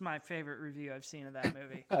 it's my favorite review I've seen of that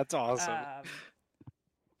movie. That's awesome.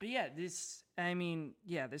 But this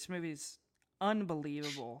movie's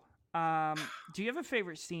unbelievable. Do you have a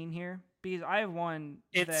favorite scene here? Because I have one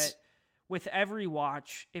that with every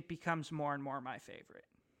watch, it becomes more and more my favorite.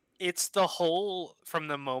 It's the whole, from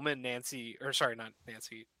the moment not Nancy, I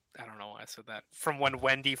don't know why I said that. From when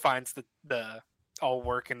Wendy finds the all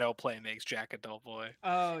work and no play makes Jack a dull boy.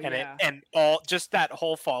 Oh, and yeah. And all, just that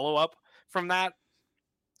whole follow-up from that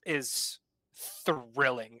is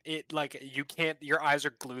thrilling. It, your eyes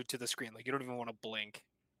are glued to the screen. You don't even want to blink.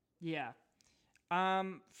 Yeah.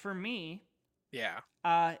 For me,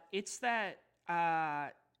 it's that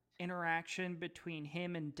interaction between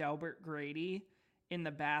him and Delbert Grady in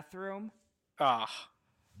the bathroom. Alex's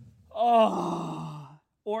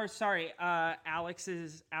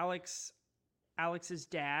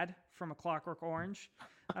dad from A Clockwork Orange.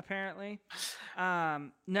 apparently.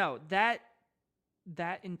 No, that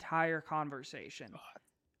entire conversation,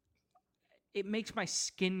 it makes my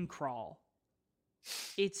skin crawl.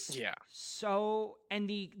 It's Yeah. so, and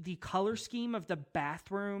the color scheme of the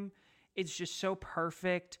bathroom, it's just so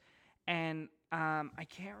perfect. And I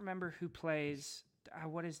can't remember who plays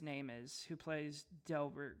what his name is, who plays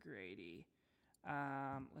Delbert Grady.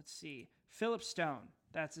 Let's see, Philip Stone.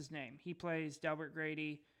 That's his name. He plays Delbert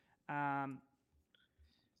Grady. Um,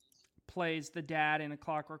 plays the dad in A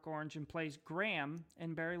Clockwork Orange and plays Graham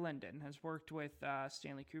in Barry Lyndon. Has worked with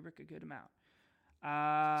Stanley Kubrick a good amount.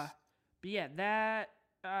 But yeah,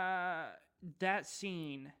 that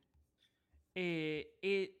scene,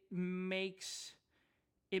 it makes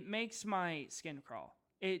my skin crawl.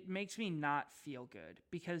 It makes me not feel good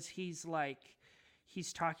because he's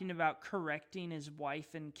talking about correcting his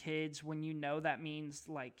wife and kids when you know that means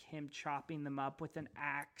like him chopping them up with an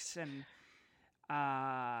axe, and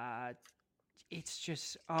it's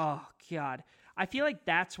just, oh god. I feel like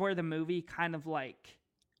that's where the movie kind of like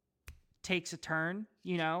takes a turn,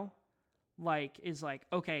 like is like,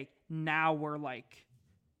 okay, now we're like,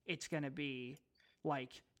 it's gonna be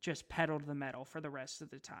like just pedal to the metal for the rest of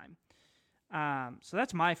the time. So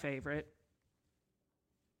that's my favorite.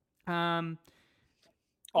 Um,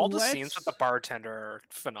 All the scenes with let's. the bartender are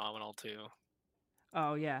phenomenal too.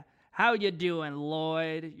 Oh yeah, how you doing,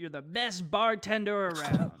 Lloyd? You're the best bartender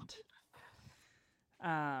around.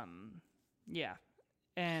 Yeah,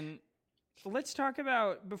 and let's talk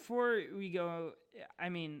about before we go. I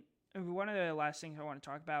mean, one of the last things I want to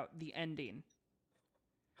talk about, the ending.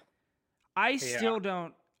 I Yeah. still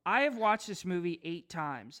don't. I have watched this movie 8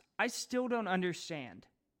 times. I still don't understand.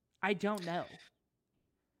 I don't know.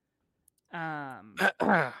 Um,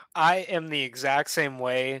 I am the exact same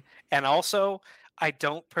way, and also I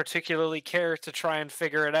don't particularly care to try and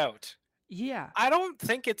figure it out. yeah. I don't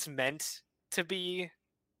think it's meant to be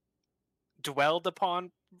dwelled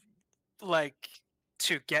upon, like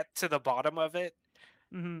to get to the bottom of it.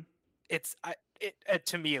 Mm-hmm.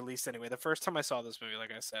 To me at least anyway. The first time I saw this movie,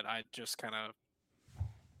 like I said, I just kind of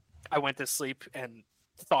I went to sleep and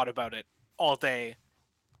thought about it all day.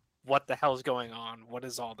 What the hell's going on? What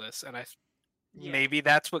is all this? And Yeah. maybe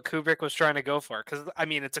that's what Kubrick was trying to go for. Because I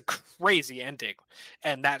mean, it's a crazy ending,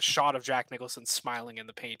 and that shot of Jack Nicholson smiling in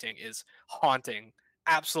the painting is haunting,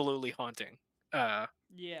 absolutely haunting.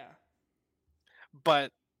 Yeah.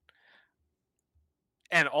 But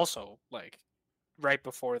and also like right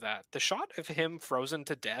before that, the shot of him frozen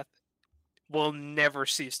to death will never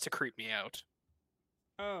cease to creep me out.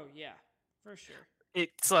 Oh yeah, for sure.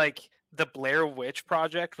 It's like the Blair Witch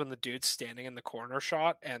Project when the dude's standing in the corner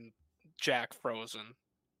shot and Jack frozen.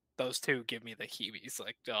 Those two give me the heebies.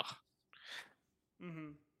 Like, ugh. Mm-hmm.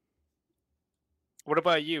 What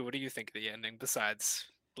about you? What do you think of the ending besides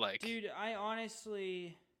like Dude, I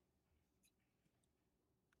honestly,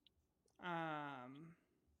 um,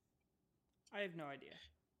 I have no idea.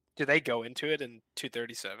 do they go into it in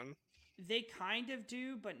 237? They kind of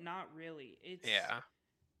do, but not really. Yeah.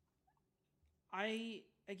 I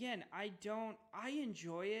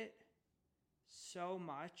enjoy it so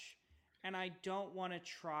much, and I don't want to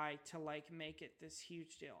try to like make it this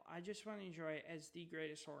huge deal. I just want to enjoy it as the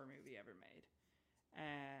greatest horror movie ever made.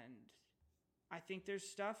 And I think there's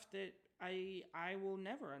stuff that I will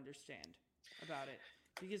never understand about it.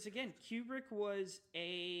 Because again, Kubrick was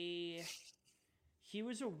a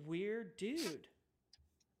weird dude.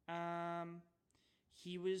 Um,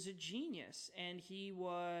 he was a genius, and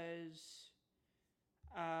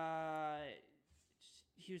uh,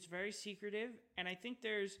 he was very secretive. And I think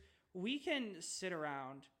we can sit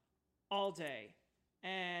around all day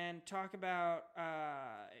and talk about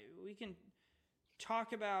we can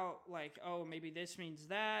talk about like, oh, maybe this means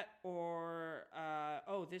that, or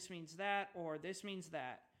oh, this means that, or this means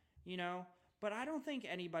that, you know. But I don't think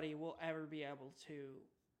anybody will ever be able to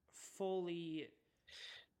fully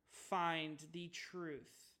find the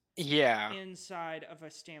truth Yeah. inside of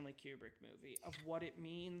a Stanley Kubrick movie of what it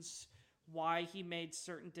means, why he made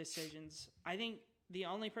certain decisions. I think the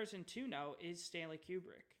only person to know is Stanley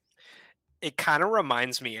Kubrick. It kind of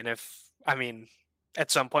reminds me, and I mean,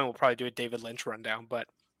 at some point we'll probably do a David Lynch rundown, but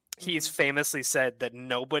he's Mm-hmm. famously said that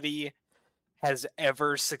nobody has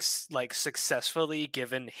ever successfully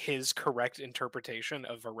given his correct interpretation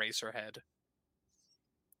of Eraserhead.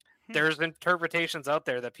 There's interpretations out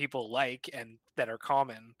there that people like and that are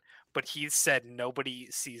common, but he's said nobody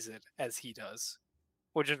sees it as he does,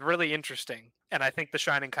 which is really interesting. And I think The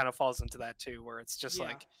Shining kind of falls into that too, where it's just Yeah.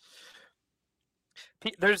 like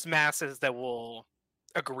there's masses that will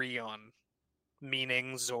agree on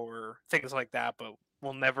meanings or things like that, but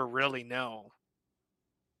we'll never really know.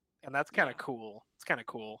 and that's kind Yeah. of cool. It's kind of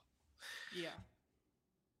cool. Yeah.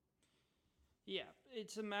 Yeah.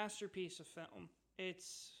 It's a masterpiece of film.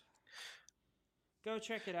 It's go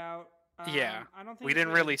check it out. Yeah, I don't we think it's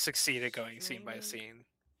didn't really really succeed at going scene by streaming. scene.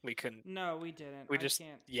 We couldn't. No, we didn't. We I just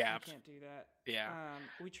can't. I yabbed. can't do that. Yeah,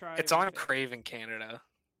 We tried and it's we on failed. Crave in Canada.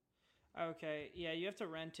 Okay. Yeah, you have to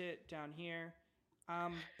rent it down here.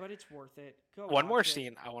 But it's worth it. Go One more watch it.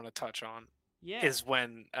 scene I want to touch on Yeah. is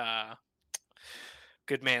when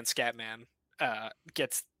Good Man Scatman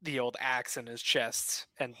gets the old axe in his chest,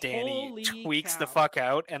 and Danny Holy tweaks the cow. fuck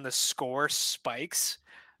out, and the score spikes.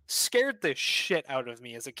 Scared the shit out of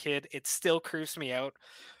me as a kid. It still creeps me out.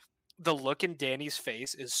 The look in Danny's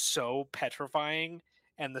face is so petrifying,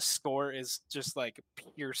 and the score is just like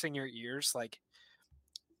piercing your ears. Like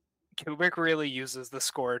Kubrick really uses the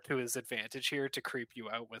score to his advantage here to creep you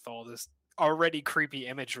out with all this already creepy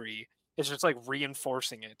imagery. It's just like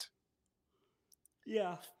reinforcing it.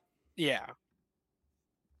 Yeah. Yeah.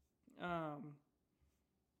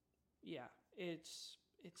 Yeah, it's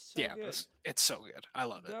so good. It's so good. I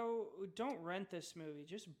love it. Don't rent this movie,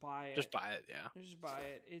 just buy it. Just buy it, yeah. Just buy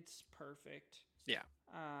it. It's perfect. Yeah.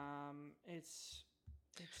 It's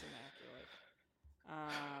immaculate.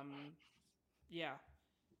 Yeah.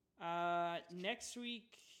 Next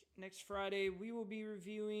week, next Friday, we will be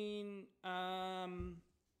reviewing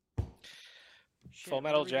Full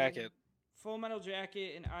Metal Jacket. Full Metal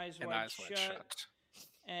Jacket and Eyes Wide Shut. Shut.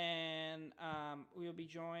 And we will be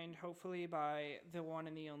joined hopefully by the one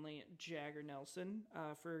and the only Jagger Nelson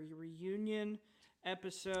for a reunion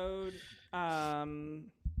episode. And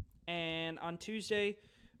on Tuesday,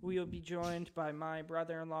 we will be joined by my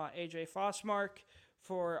brother-in-law AJ Fossmark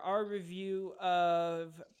for our review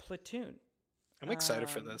of Platoon. I'm excited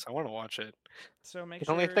for this. I want to watch it. So make the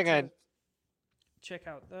sure only thing to check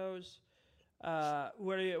out those. What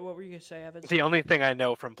were you gonna say, Evan? The only thing I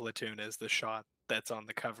know from Platoon is the shot that's on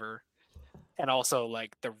the cover, and also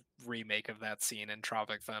like the remake of that scene in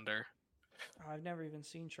Tropic Thunder. Oh, I've never even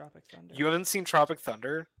seen Tropic Thunder. You haven't seen Tropic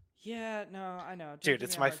Thunder? Yeah, no, I know. Dude,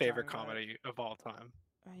 it's my favorite comedy of all time.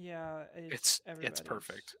 Yeah, it's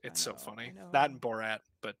perfect. It's so funny. I know. That and Borat,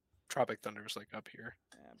 but Tropic Thunder is like up here.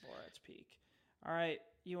 Yeah, Borat's peak. All right,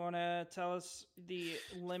 you want to tell us the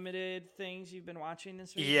limited things you've been watching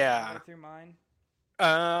this week? Yeah. I'll go through mine.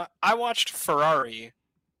 I watched Ferrari.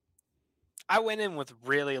 I went in with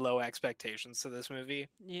really low expectations to this movie.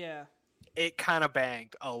 Yeah. It kind of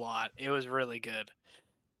banged a lot. It was really good.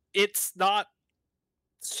 It's not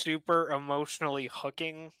super emotionally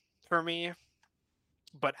hooking for me,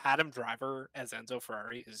 but Adam Driver as Enzo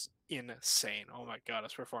Ferrari is insane. Oh my god,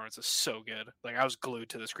 his performance is so good. Like I was glued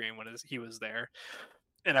to the screen when he was there,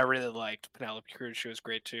 and I really liked Penelope Cruz. She was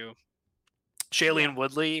great too. Shailene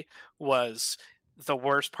Woodley was the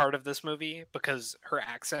worst part of this movie because her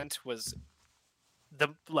accent was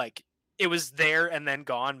it was there and then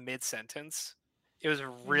gone mid-sentence. It was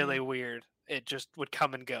really weird. It just would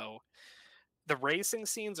come and go. The racing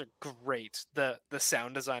scenes are great. The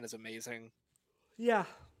sound design is amazing. Yeah.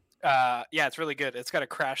 Yeah, it's really good. It's got a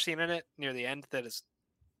crash scene in it near the end that is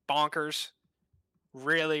bonkers.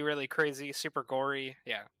 Really, really crazy, super gory.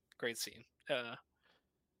 Yeah, great scene.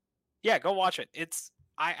 Yeah, go watch it.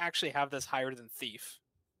 I actually have this higher than Thief.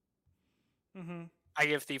 Mm-hmm. I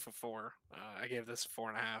give Thief a 4. I gave this a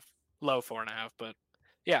 4.5. Low 4.5, but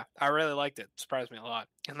yeah, I really liked it. Surprised me a lot.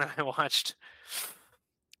 And then I watched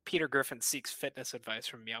Peter Griffin Seeks Fitness Advice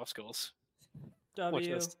from Meow Schools.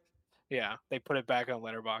 Yeah, they put it back on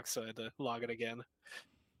Letterboxd, so I had to log it again.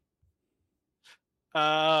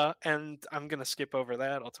 And I'm gonna skip over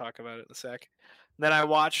that. I'll talk about it in a sec. Then I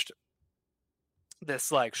watched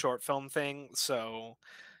this like short film thing. So,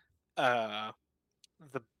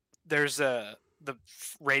 the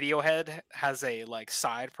Radiohead has a like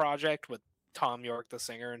side project with Tom York, the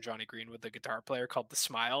singer, and Johnny Greenwood, the guitar player, called The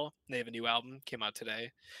Smile. They have a new album, came out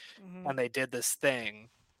today, and they did this thing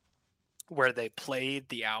where they played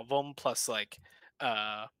the album plus like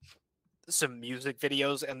some music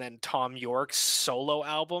videos, and then Tom York's solo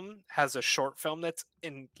album has a short film that's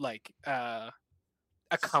in like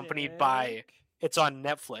accompanied by, it's on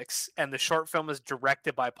Netflix, and the short film is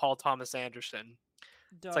directed by Paul Thomas Anderson.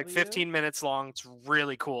 It's like 15 minutes long. It's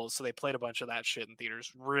really cool. So they played a bunch of that shit in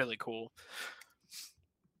theaters. Really cool.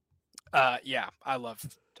 Yeah, I love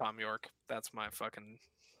Tom York. That's my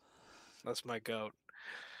goat.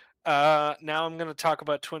 Now I'm gonna talk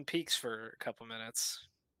about Twin Peaks for a couple minutes.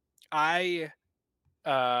 I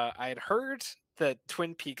had heard that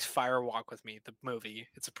Twin Peaks Fire Walk with Me, the movie,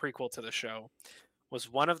 it's a prequel to the show,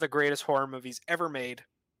 was one of the greatest horror movies ever made.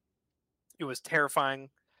 It was terrifying,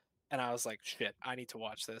 and I was like, shit, I need to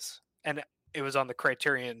watch this. And it was on the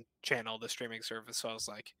Criterion channel, the streaming service. So I was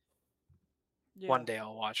like, Yeah. one day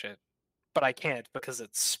I'll watch it, but I can't because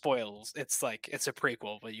it spoils. It's like it's a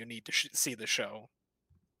prequel, but you need to see the show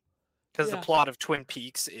because the Yeah. plot of Twin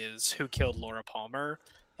Peaks is who killed Laura Palmer,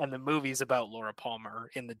 and the movie's about Laura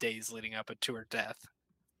Palmer in the days leading up to her death.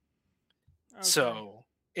 Okay. So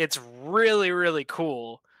it's really, really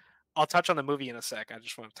cool. I'll touch on the movie in a sec. I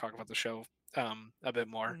just want to talk about the show a bit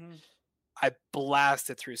more. Mhm. I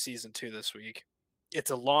blasted through season 2 this week. It's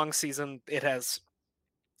a long season. It has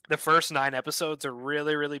the first 9 episodes are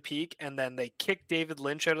really, really peak, and then they kick David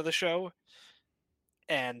Lynch out of the show.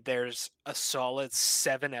 And there's a solid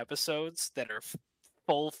 7 episodes that are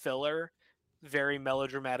full filler, very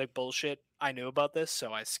melodramatic bullshit. I knew about this,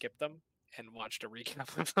 so I skipped them and watched a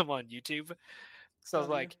recap of them on YouTube. So I was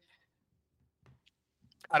like,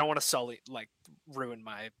 I don't want to ruin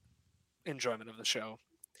my enjoyment of the show.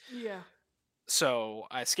 Yeah. So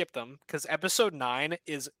I skipped them because episode 9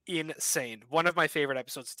 is insane. One of my favorite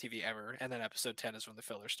episodes of TV ever. And then episode 10 is when the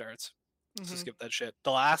filler starts. So skip that shit.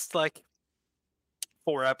 The last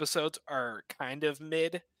 4 episodes are kind of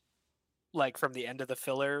mid, like from the end of the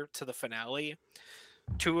filler to the finale.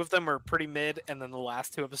 2 of them are pretty mid, and then the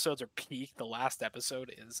last 2 episodes are peak. The last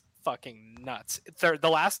episode is fucking nuts. The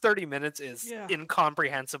last 30 minutes is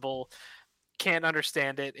incomprehensible. Can't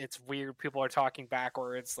understand it. It's weird. People are talking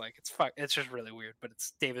backwards. Like it's just really weird, but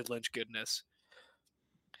it's David Lynch goodness.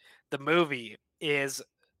 The movie is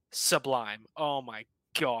sublime. Oh my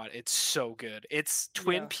god, it's so good. It's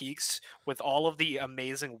Twin Peaks with all of the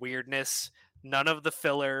amazing weirdness, none of the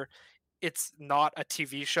filler. It's not a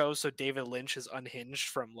TV show, so David Lynch is unhinged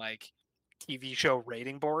from TV show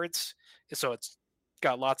rating boards. So it's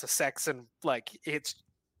got lots of sex and it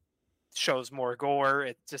shows more gore.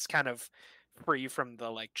 It's just kind of free from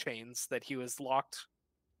the chains that he was locked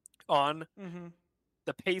on.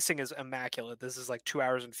 The pacing is immaculate. This is 2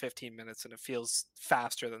 hours and 15 minutes, and it feels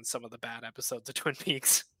faster than some of the bad episodes of Twin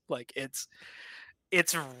Peaks. It's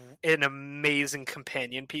an amazing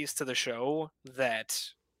companion piece to the show that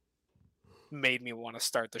made me want to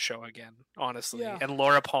start the show again, honestly. And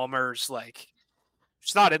Laura Palmer's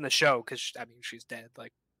she's not in the show because she's dead.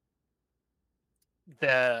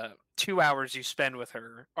 The 2 hours you spend with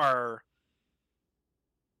her are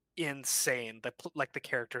insane. The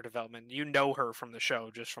character development, you know her from the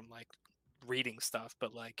show just from reading stuff,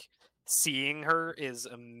 but seeing her is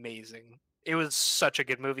amazing. It was such a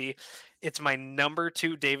good movie. It's my number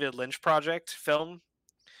 2 David Lynch project film,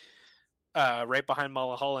 right behind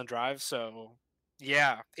Mulholland Drive. So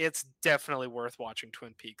yeah, it's definitely worth watching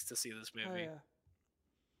Twin Peaks to see this movie.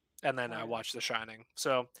 And then I watched The Shining.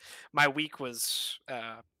 So my week was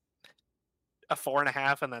a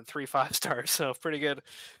 4.5 and then 3 5-stars. So pretty good.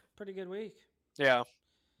 Pretty good week. Yeah.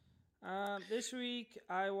 This week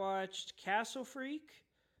I watched Castle Freak,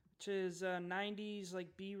 which is a 90s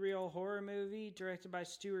B-reel horror movie directed by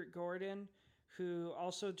Stuart Gordon, who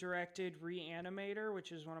also directed Reanimator,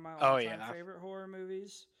 which is one of my all-time favorite horror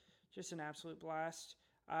movies. Just an absolute blast.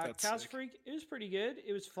 Castle Freak, it was pretty good.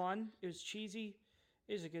 It was fun. It was cheesy.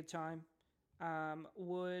 It was a good time.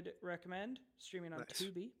 Would recommend. Streaming on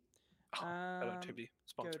Tubi. Go to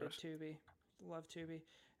Tubi. Love Tubi.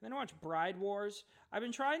 And then I watch Bride Wars. I've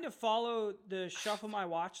been trying to follow the shuffle my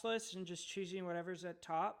watch list and just choosing whatever's at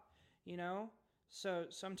top, So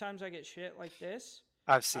sometimes I get shit like this.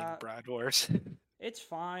 I've seen Bride Wars. It's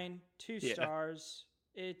fine. 2 stars.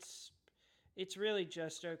 It's really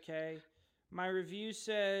just okay. My review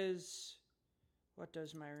says... What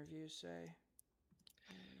does my review say?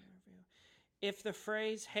 If the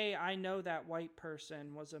phrase, "Hey, I know that white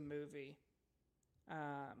person," was a movie.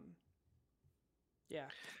 Yeah.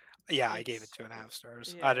 Yeah, I gave it 2.5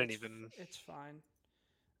 stars. I didn't even... It's fine.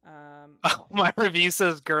 My review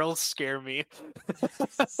says girls scare me.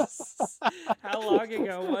 How long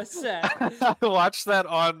ago was that? I watched that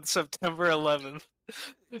on September 11th.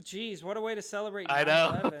 Jeez, what a way to celebrate 9/11. I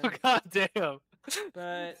know. God damn.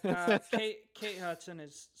 But Kate Hudson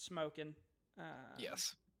is smoking.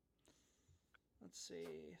 Yes. Let's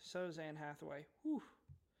see. So is Anne Hathaway. Whew.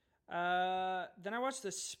 Then I watched the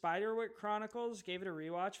Spiderwick Chronicles. Gave it a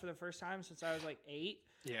rewatch for the first time since I was 8.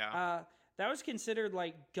 Yeah. That was considered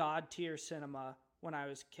god tier cinema when I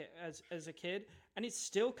was as a kid, and it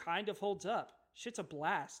still kind of holds up. Shit's a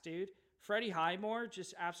blast, dude. Freddie Highmore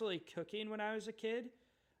just absolutely cooking when I was a kid.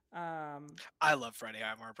 I love Freddie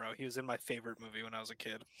Highmore, bro. He was in my favorite movie when I was a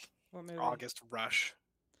kid. What movie? August Rush.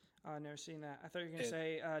 Oh, I've never seen that. I thought you were going to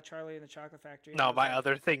say Charlie and the Chocolate Factory. No, my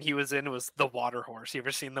other thing he was in was The Water Horse. You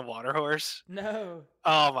ever seen The Water Horse? No.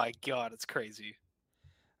 Oh my god, it's crazy.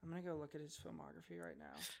 I'm going to go look at his filmography right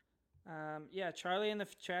now. Yeah, Charlie and the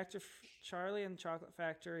Charlie and the Chocolate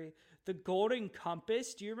Factory, The Golden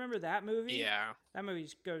Compass. Do you remember that movie? Yeah. That movie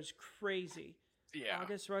goes crazy. Yeah.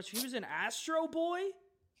 August Rush. He was in Astro Boy.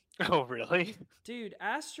 Oh, really? Dude,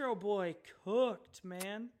 Astro Boy cooked,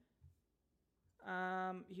 man.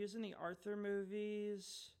 He was in the Arthur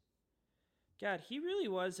movies. God, he really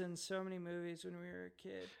was in so many movies when we were a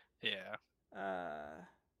kid. Yeah.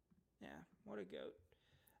 Yeah, what a goat.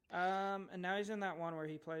 And now he's in that one where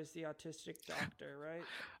he plays the autistic doctor, right?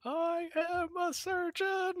 I am a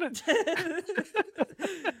surgeon.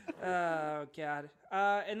 Oh God.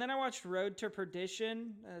 And then I watched Road to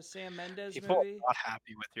Perdition, Sam Mendes People movie. are not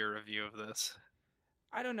happy with your review of this.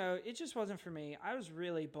 I don't know. It just wasn't for me. I was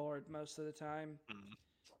really bored most of the time.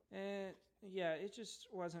 Yeah, it just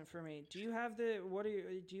wasn't for me. Do you have the?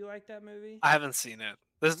 Do you like that movie? I haven't seen it.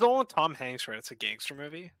 This is the one with Tom Hanks, right? It's a gangster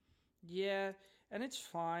movie. Yeah, and it's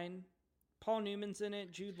fine. Paul Newman's in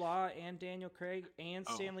it, Jude Law, and Daniel Craig, and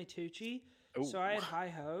Stanley Tucci. Ooh. So I had high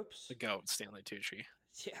hopes. The goat, Stanley Tucci.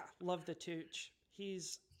 Yeah, love the Tooch.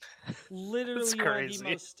 He's literally one of the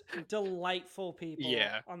most delightful people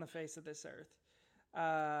on the face of this earth.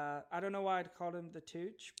 I don't know why I'd called him the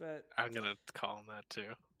Tooch, but I'm gonna call him that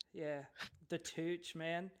too. Yeah, the Tooch,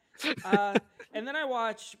 man. And then I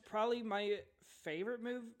watched probably my favorite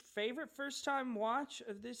first time watch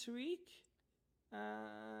of this week.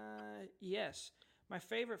 Yes, my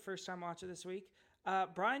favorite first time watch of this week.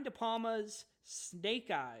 Brian De Palma's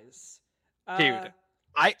Snake Eyes. Dude,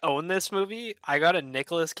 I own this movie. I got a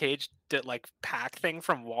Nicolas Cage pack thing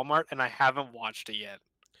from Walmart, and I haven't watched it yet.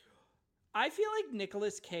 I feel like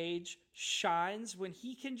Nicolas Cage shines when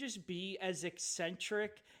he can just be as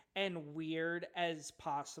eccentric and weird as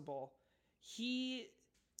possible. He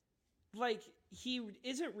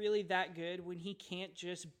isn't really that good when he can't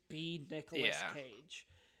just be Nicolas Cage.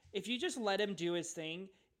 If you just let him do his thing,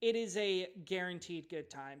 it is a guaranteed good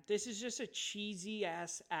time. This is just a cheesy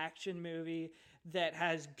ass action movie that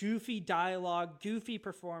has goofy dialogue, goofy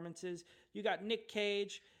performances. You got Nick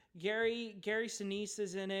Cage, Gary Sinise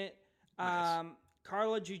is in it. Nice.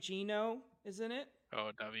 Carla Gugino is in it.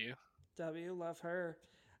 Oh, W, love her.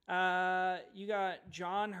 You got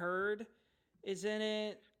John Hurd is in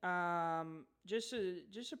it. Just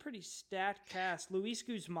a pretty stacked cast. Luis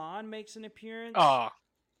Guzman makes an appearance. Oh,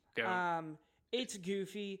 good. It's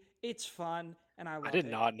goofy, it's fun, and I love it. I did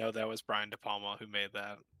not know that was Brian De Palma who made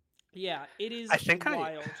that. Yeah, it is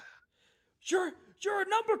wild. You're a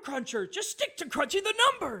number cruncher. Just stick to crunching the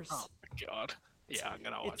numbers. Oh my God. Yeah, I'm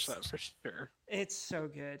gonna watch that for sure. It's so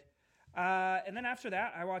good. And then after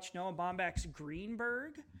that, I watched Noah Baumbach's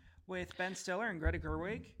Greenberg with Ben Stiller and Greta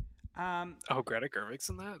Gerwig. Greta Gerwig's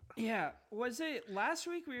in that? Yeah. Was it last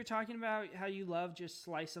week we were talking about how you love just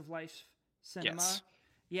slice of life cinema? Yes.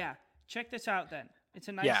 Yeah. Check this out then. It's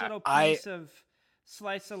a nice little piece of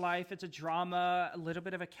slice of life. It's a drama, a little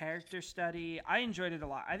bit of a character study. I enjoyed it a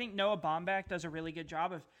lot. I think Noah Baumbach does a really good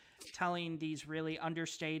job of telling these really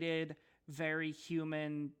understated, very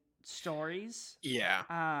human stories. Yeah.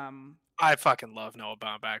 I fucking love Noah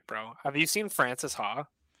Baumbach, bro. Have you seen Frances Ha?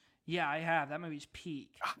 Yeah, I have. That movie's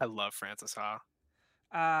peak. I love Frances Ha.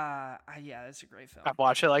 Yeah, that's a great film. I've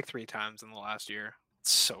watched it like 3 times in the last year.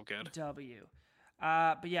 It's so good.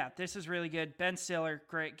 But yeah, this is really good. Ben Stiller,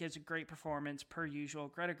 great, gives a great performance per usual.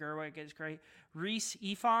 Greta Gerwig is great. Rhys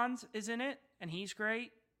Ifans is in it, and he's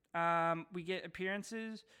great. We get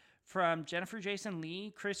appearances from Jennifer Jason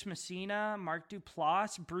Leigh, Chris Messina, Mark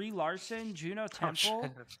Duplass, Brie Larson, Juno Temple.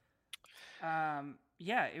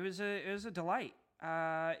 Yeah, it was a delight.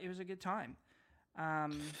 It was a good time.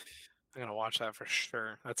 I'm gonna watch that for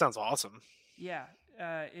sure. That sounds awesome. Yeah,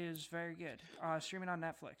 it is very good. Streaming on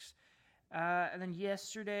Netflix. And then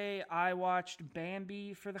yesterday I watched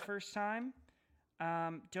Bambi for the first time.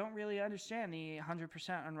 Don't really understand the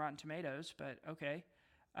 100% on Rotten Tomatoes, but okay.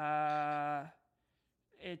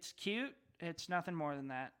 It's cute. It's nothing more than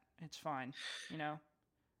that. It's fine, you know.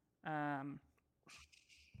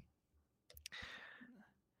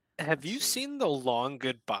 Have you seen The Long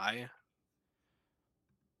Goodbye?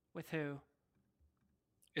 With who?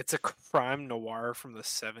 It's a crime noir from the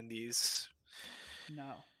 70s.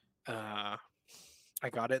 No. I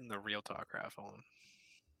got it in the Real Talk raffle. I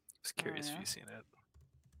was curious if you've seen it.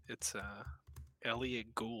 It's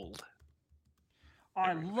Elliot Gould.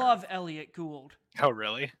 I love Elliot Gould. Oh,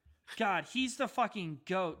 really? God, he's the fucking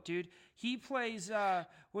goat, dude. He plays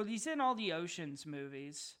he's in all the Oceans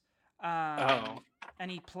movies. And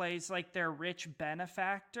he plays like their rich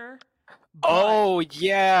benefactor. Oh,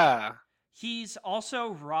 yeah. He's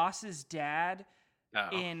also Ross's dad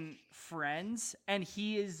in Friends, and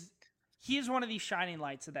he is one of the shining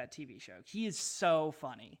lights of that TV show. He is so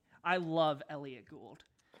funny. I love Elliot Gould.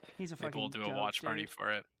 He's a Maybe we'll fucking do a goat, watch party dude.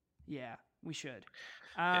 for it. Yeah, we should.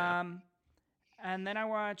 Yeah. And then I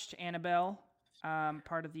watched Annabelle,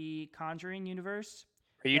 part of the Conjuring universe.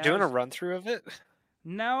 Are you That doing a was run through of it?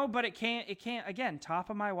 no, but it can't. It can't. Again, top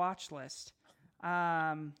of my watch list. So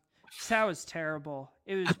that was terrible.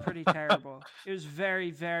 It was pretty terrible. It was very,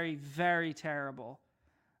 very, very terrible.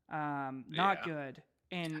 Not Yeah. good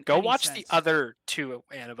in Go any watch sense. the other two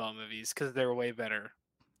Annabelle movies because they're way better.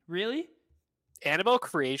 Really? Annabelle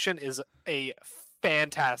Creation is a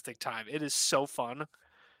fantastic time. It is so fun.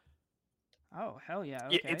 Oh hell yeah!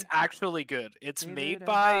 Yeah, Okay. it's actually good. It's David, made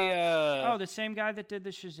by oh, the same guy that did the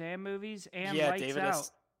Shazam movies and yeah, Lights David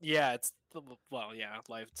Out. yeah, it's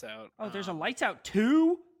Lights Out. Oh, there's a Lights Out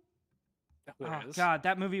 2? There Oh is. god,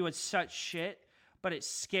 that movie was such shit, but it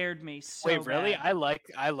scared me so Wait, really? bad.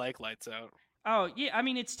 I like Lights Out. Oh yeah, I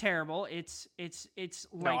mean it's terrible. It's like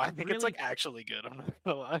No, I think really, it's like actually good. I'm not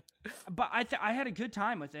gonna lie. but I had a good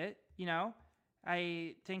time with it. You know,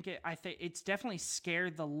 I think it's definitely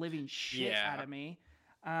scared the living shit Yeah. out of me,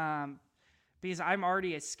 because I'm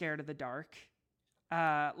already as scared of the dark.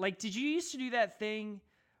 Like, did you used to do that thing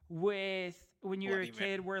with when you were a What do you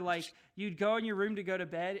mean? kid, where like you'd go in your room to go to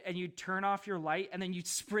bed and you'd turn off your light and then you'd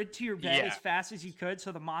sprint to your bed Yeah. as fast as you could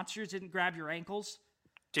so the monsters didn't grab your ankles?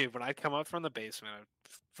 Dude, when I come up from the basement,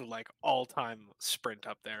 I'd like all time sprint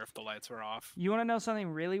up there if the lights were off. You want to know something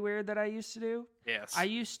really weird that I used to do? Yes. I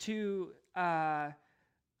used to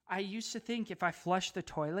think if I flushed the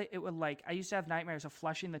toilet, it would like I used to have nightmares of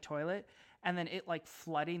flushing the toilet and then it like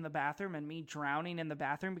flooding the bathroom and me drowning in the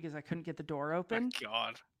bathroom because I couldn't get the door Oh open. my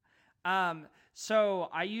God. So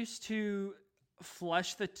I used to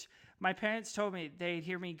flush my parents told me they'd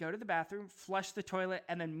hear me go to the bathroom, flush the toilet,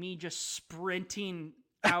 and then me just sprinting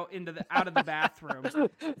out of the bathroom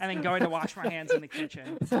and then going to wash my hands in the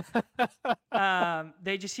kitchen.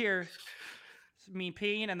 They just hear me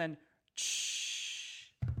peeing and then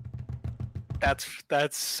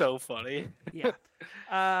That's so funny. yeah.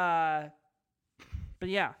 But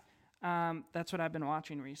yeah, that's what I've been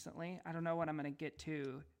watching recently. I don't know what I'm gonna get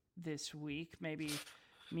to this week. Maybe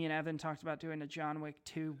me and Evan talked about doing a John Wick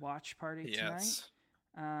 2 watch party Yes.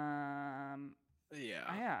 tonight.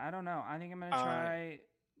 Yeah. Yeah, I don't know. I think I'm gonna try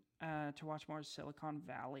to watch more Silicon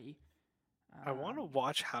Valley. I want to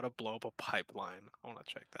watch How to Blow Up a Pipeline. I want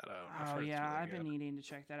to check that out. I've Oh heard it's yeah, really I've been good. needing to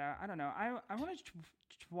check that out. I don't know. I want to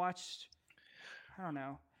watch. I don't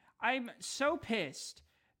know. I'm so pissed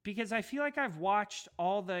because I feel like I've watched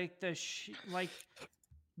all the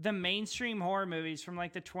mainstream horror movies from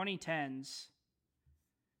like the 2010s,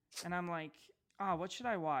 and I'm like, oh, what should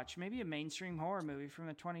I watch? Maybe a mainstream horror movie from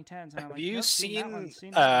the 2010s. And I'm Have like, you nope, that one,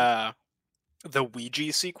 seen that one. the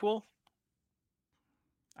Ouija sequel?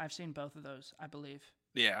 I've seen both of those, I believe,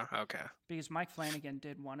 Yeah. Okay. because Mike Flanagan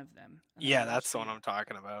did one of them. and Yeah, I that's watched the one the- I'm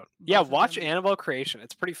talking about. both Yeah, of watch them. Annabelle Creation.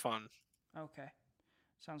 It's pretty fun. Okay,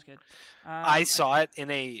 sounds good. I saw it in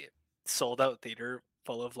a sold out theater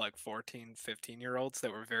full of like 14, 15-year-olds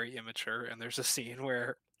that were very immature. And there's a scene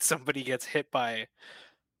where somebody gets hit by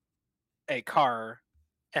a car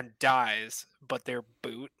and dies, but their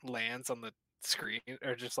boot lands on the screen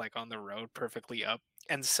or just like on the road perfectly up.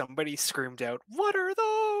 And somebody screamed out, "What are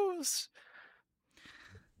those?"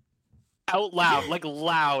 Out loud, like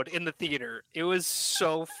loud in the theater. It was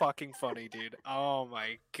so fucking funny, dude. Oh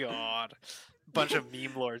my God. Bunch of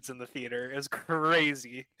meme lords in the theater. It was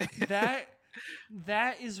crazy. that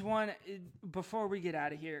is one. Before we get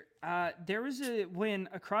out of here, there was when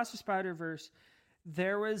Across the Spider-Verse,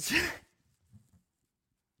 there was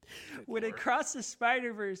when Lord. Across the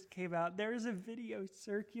Spider-Verse came out, there was a video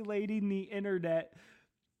circulating the internet,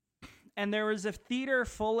 and there was a theater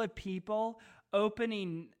full of people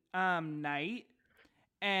opening night,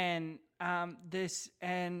 and the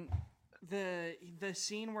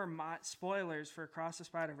scene where spoilers for Across the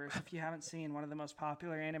Spider-Verse, if you haven't seen one of the most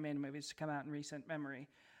popular animated movies to come out in recent memory,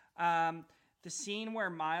 the scene where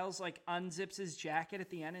Miles like unzips his jacket at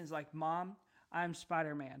the end and is like, "Mom, I'm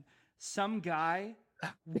Spider-Man." Some guy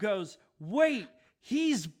goes, "Wait,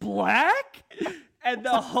 he's black?" And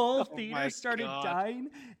the whole theater my started God.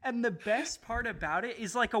 dying. And the best part about it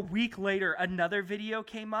is like a week later, another video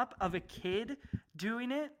came up of a kid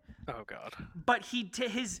doing it. Oh God. But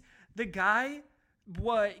the guy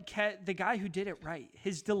who did it right,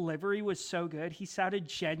 his delivery was so good. He sounded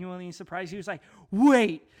genuinely surprised. He was like,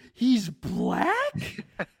 "Wait, he's black?"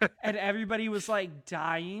 And everybody was like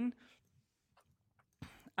dying.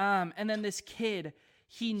 And then this kid,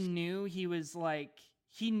 he knew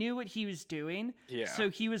what he was doing. Yeah. So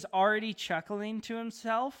he was already chuckling to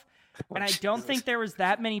himself. And I don't Jesus. think there was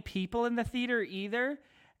that many people in the theater either.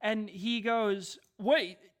 And he goes,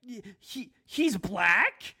 "Wait, he's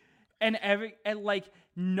black?" and like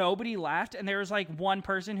nobody laughed, and there was like one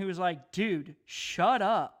person who was like, "Dude, shut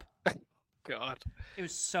up." God. It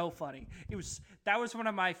was so funny. That was one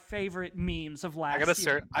of my favorite memes of last I gotta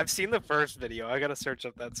year. search. I've seen the first video. I gotta search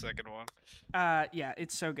up that second one. Yeah,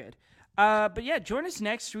 it's so good. But yeah, join us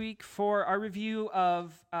next week for our review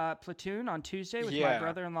of Platoon on Tuesday with my Yeah.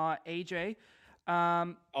 brother-in-law AJ.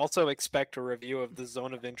 Also expect a review of The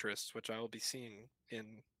Zone of Interest, which I will be seeing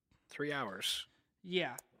in 3 hours.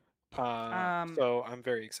 Yeah, So I'm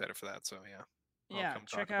very excited for that. So yeah. yeah. come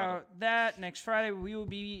talk Check about it. out that next Friday. We will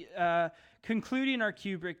be concluding our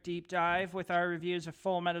Kubrick deep dive with our reviews of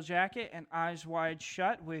Full Metal Jacket and Eyes Wide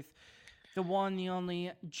Shut with the one, the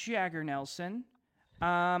only Jagger Nelson.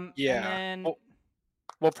 Yeah. And then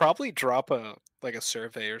We'll probably drop a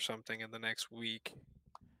survey or something in the next week.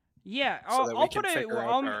 yeah, so that we I'll can put it. figure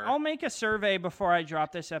out I'll make a survey before I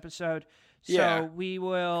drop this episode. So Yeah. we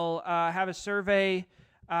will have a survey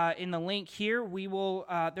in the link here. We will.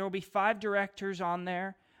 There will be 5 directors on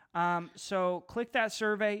there. So click that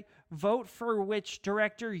survey. Vote for which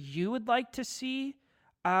director you would like to see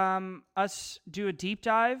us do a deep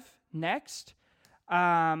dive next.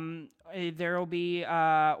 There will be.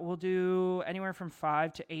 We'll do anywhere from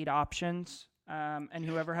 5 to 8 options. And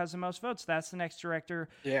whoever has the most votes, that's the next director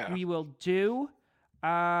we will do.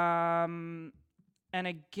 And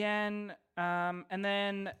again, and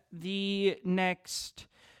then the next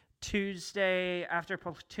Tuesday after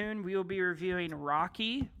Platoon, we will be reviewing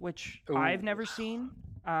Rocky, which I've never seen.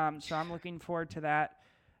 So I'm looking forward to that.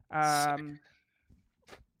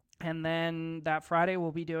 And then that Friday,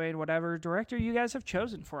 we'll be doing whatever director you guys have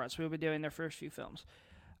chosen for us. We'll be doing their first few films.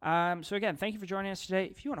 So again, thank you for joining us today.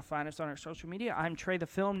 If you want to find us on our social media, I'm Trey the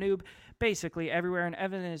Film Noob, basically everywhere, and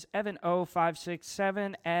Evan is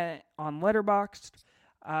Evan0567 on Letterboxd.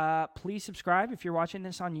 Please subscribe if you're watching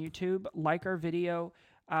this on YouTube. Like our video.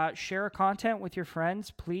 Share our content with your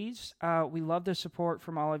friends, please. We love the support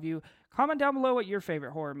from all of you. Comment down below what your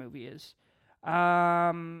favorite horror movie is.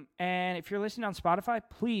 And if you're listening on Spotify,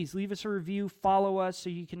 please leave us a review, follow us so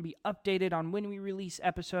you can be updated on when we release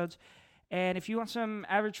episodes. And if you want some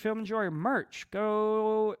Average Film Enjoyer merch,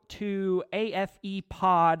 go to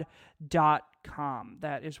afepod.com.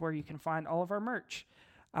 That is where you can find all of our merch.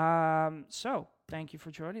 So thank you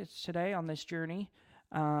for joining us today on this journey.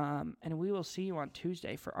 And we will see you on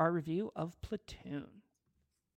Tuesday for our review of Platoon.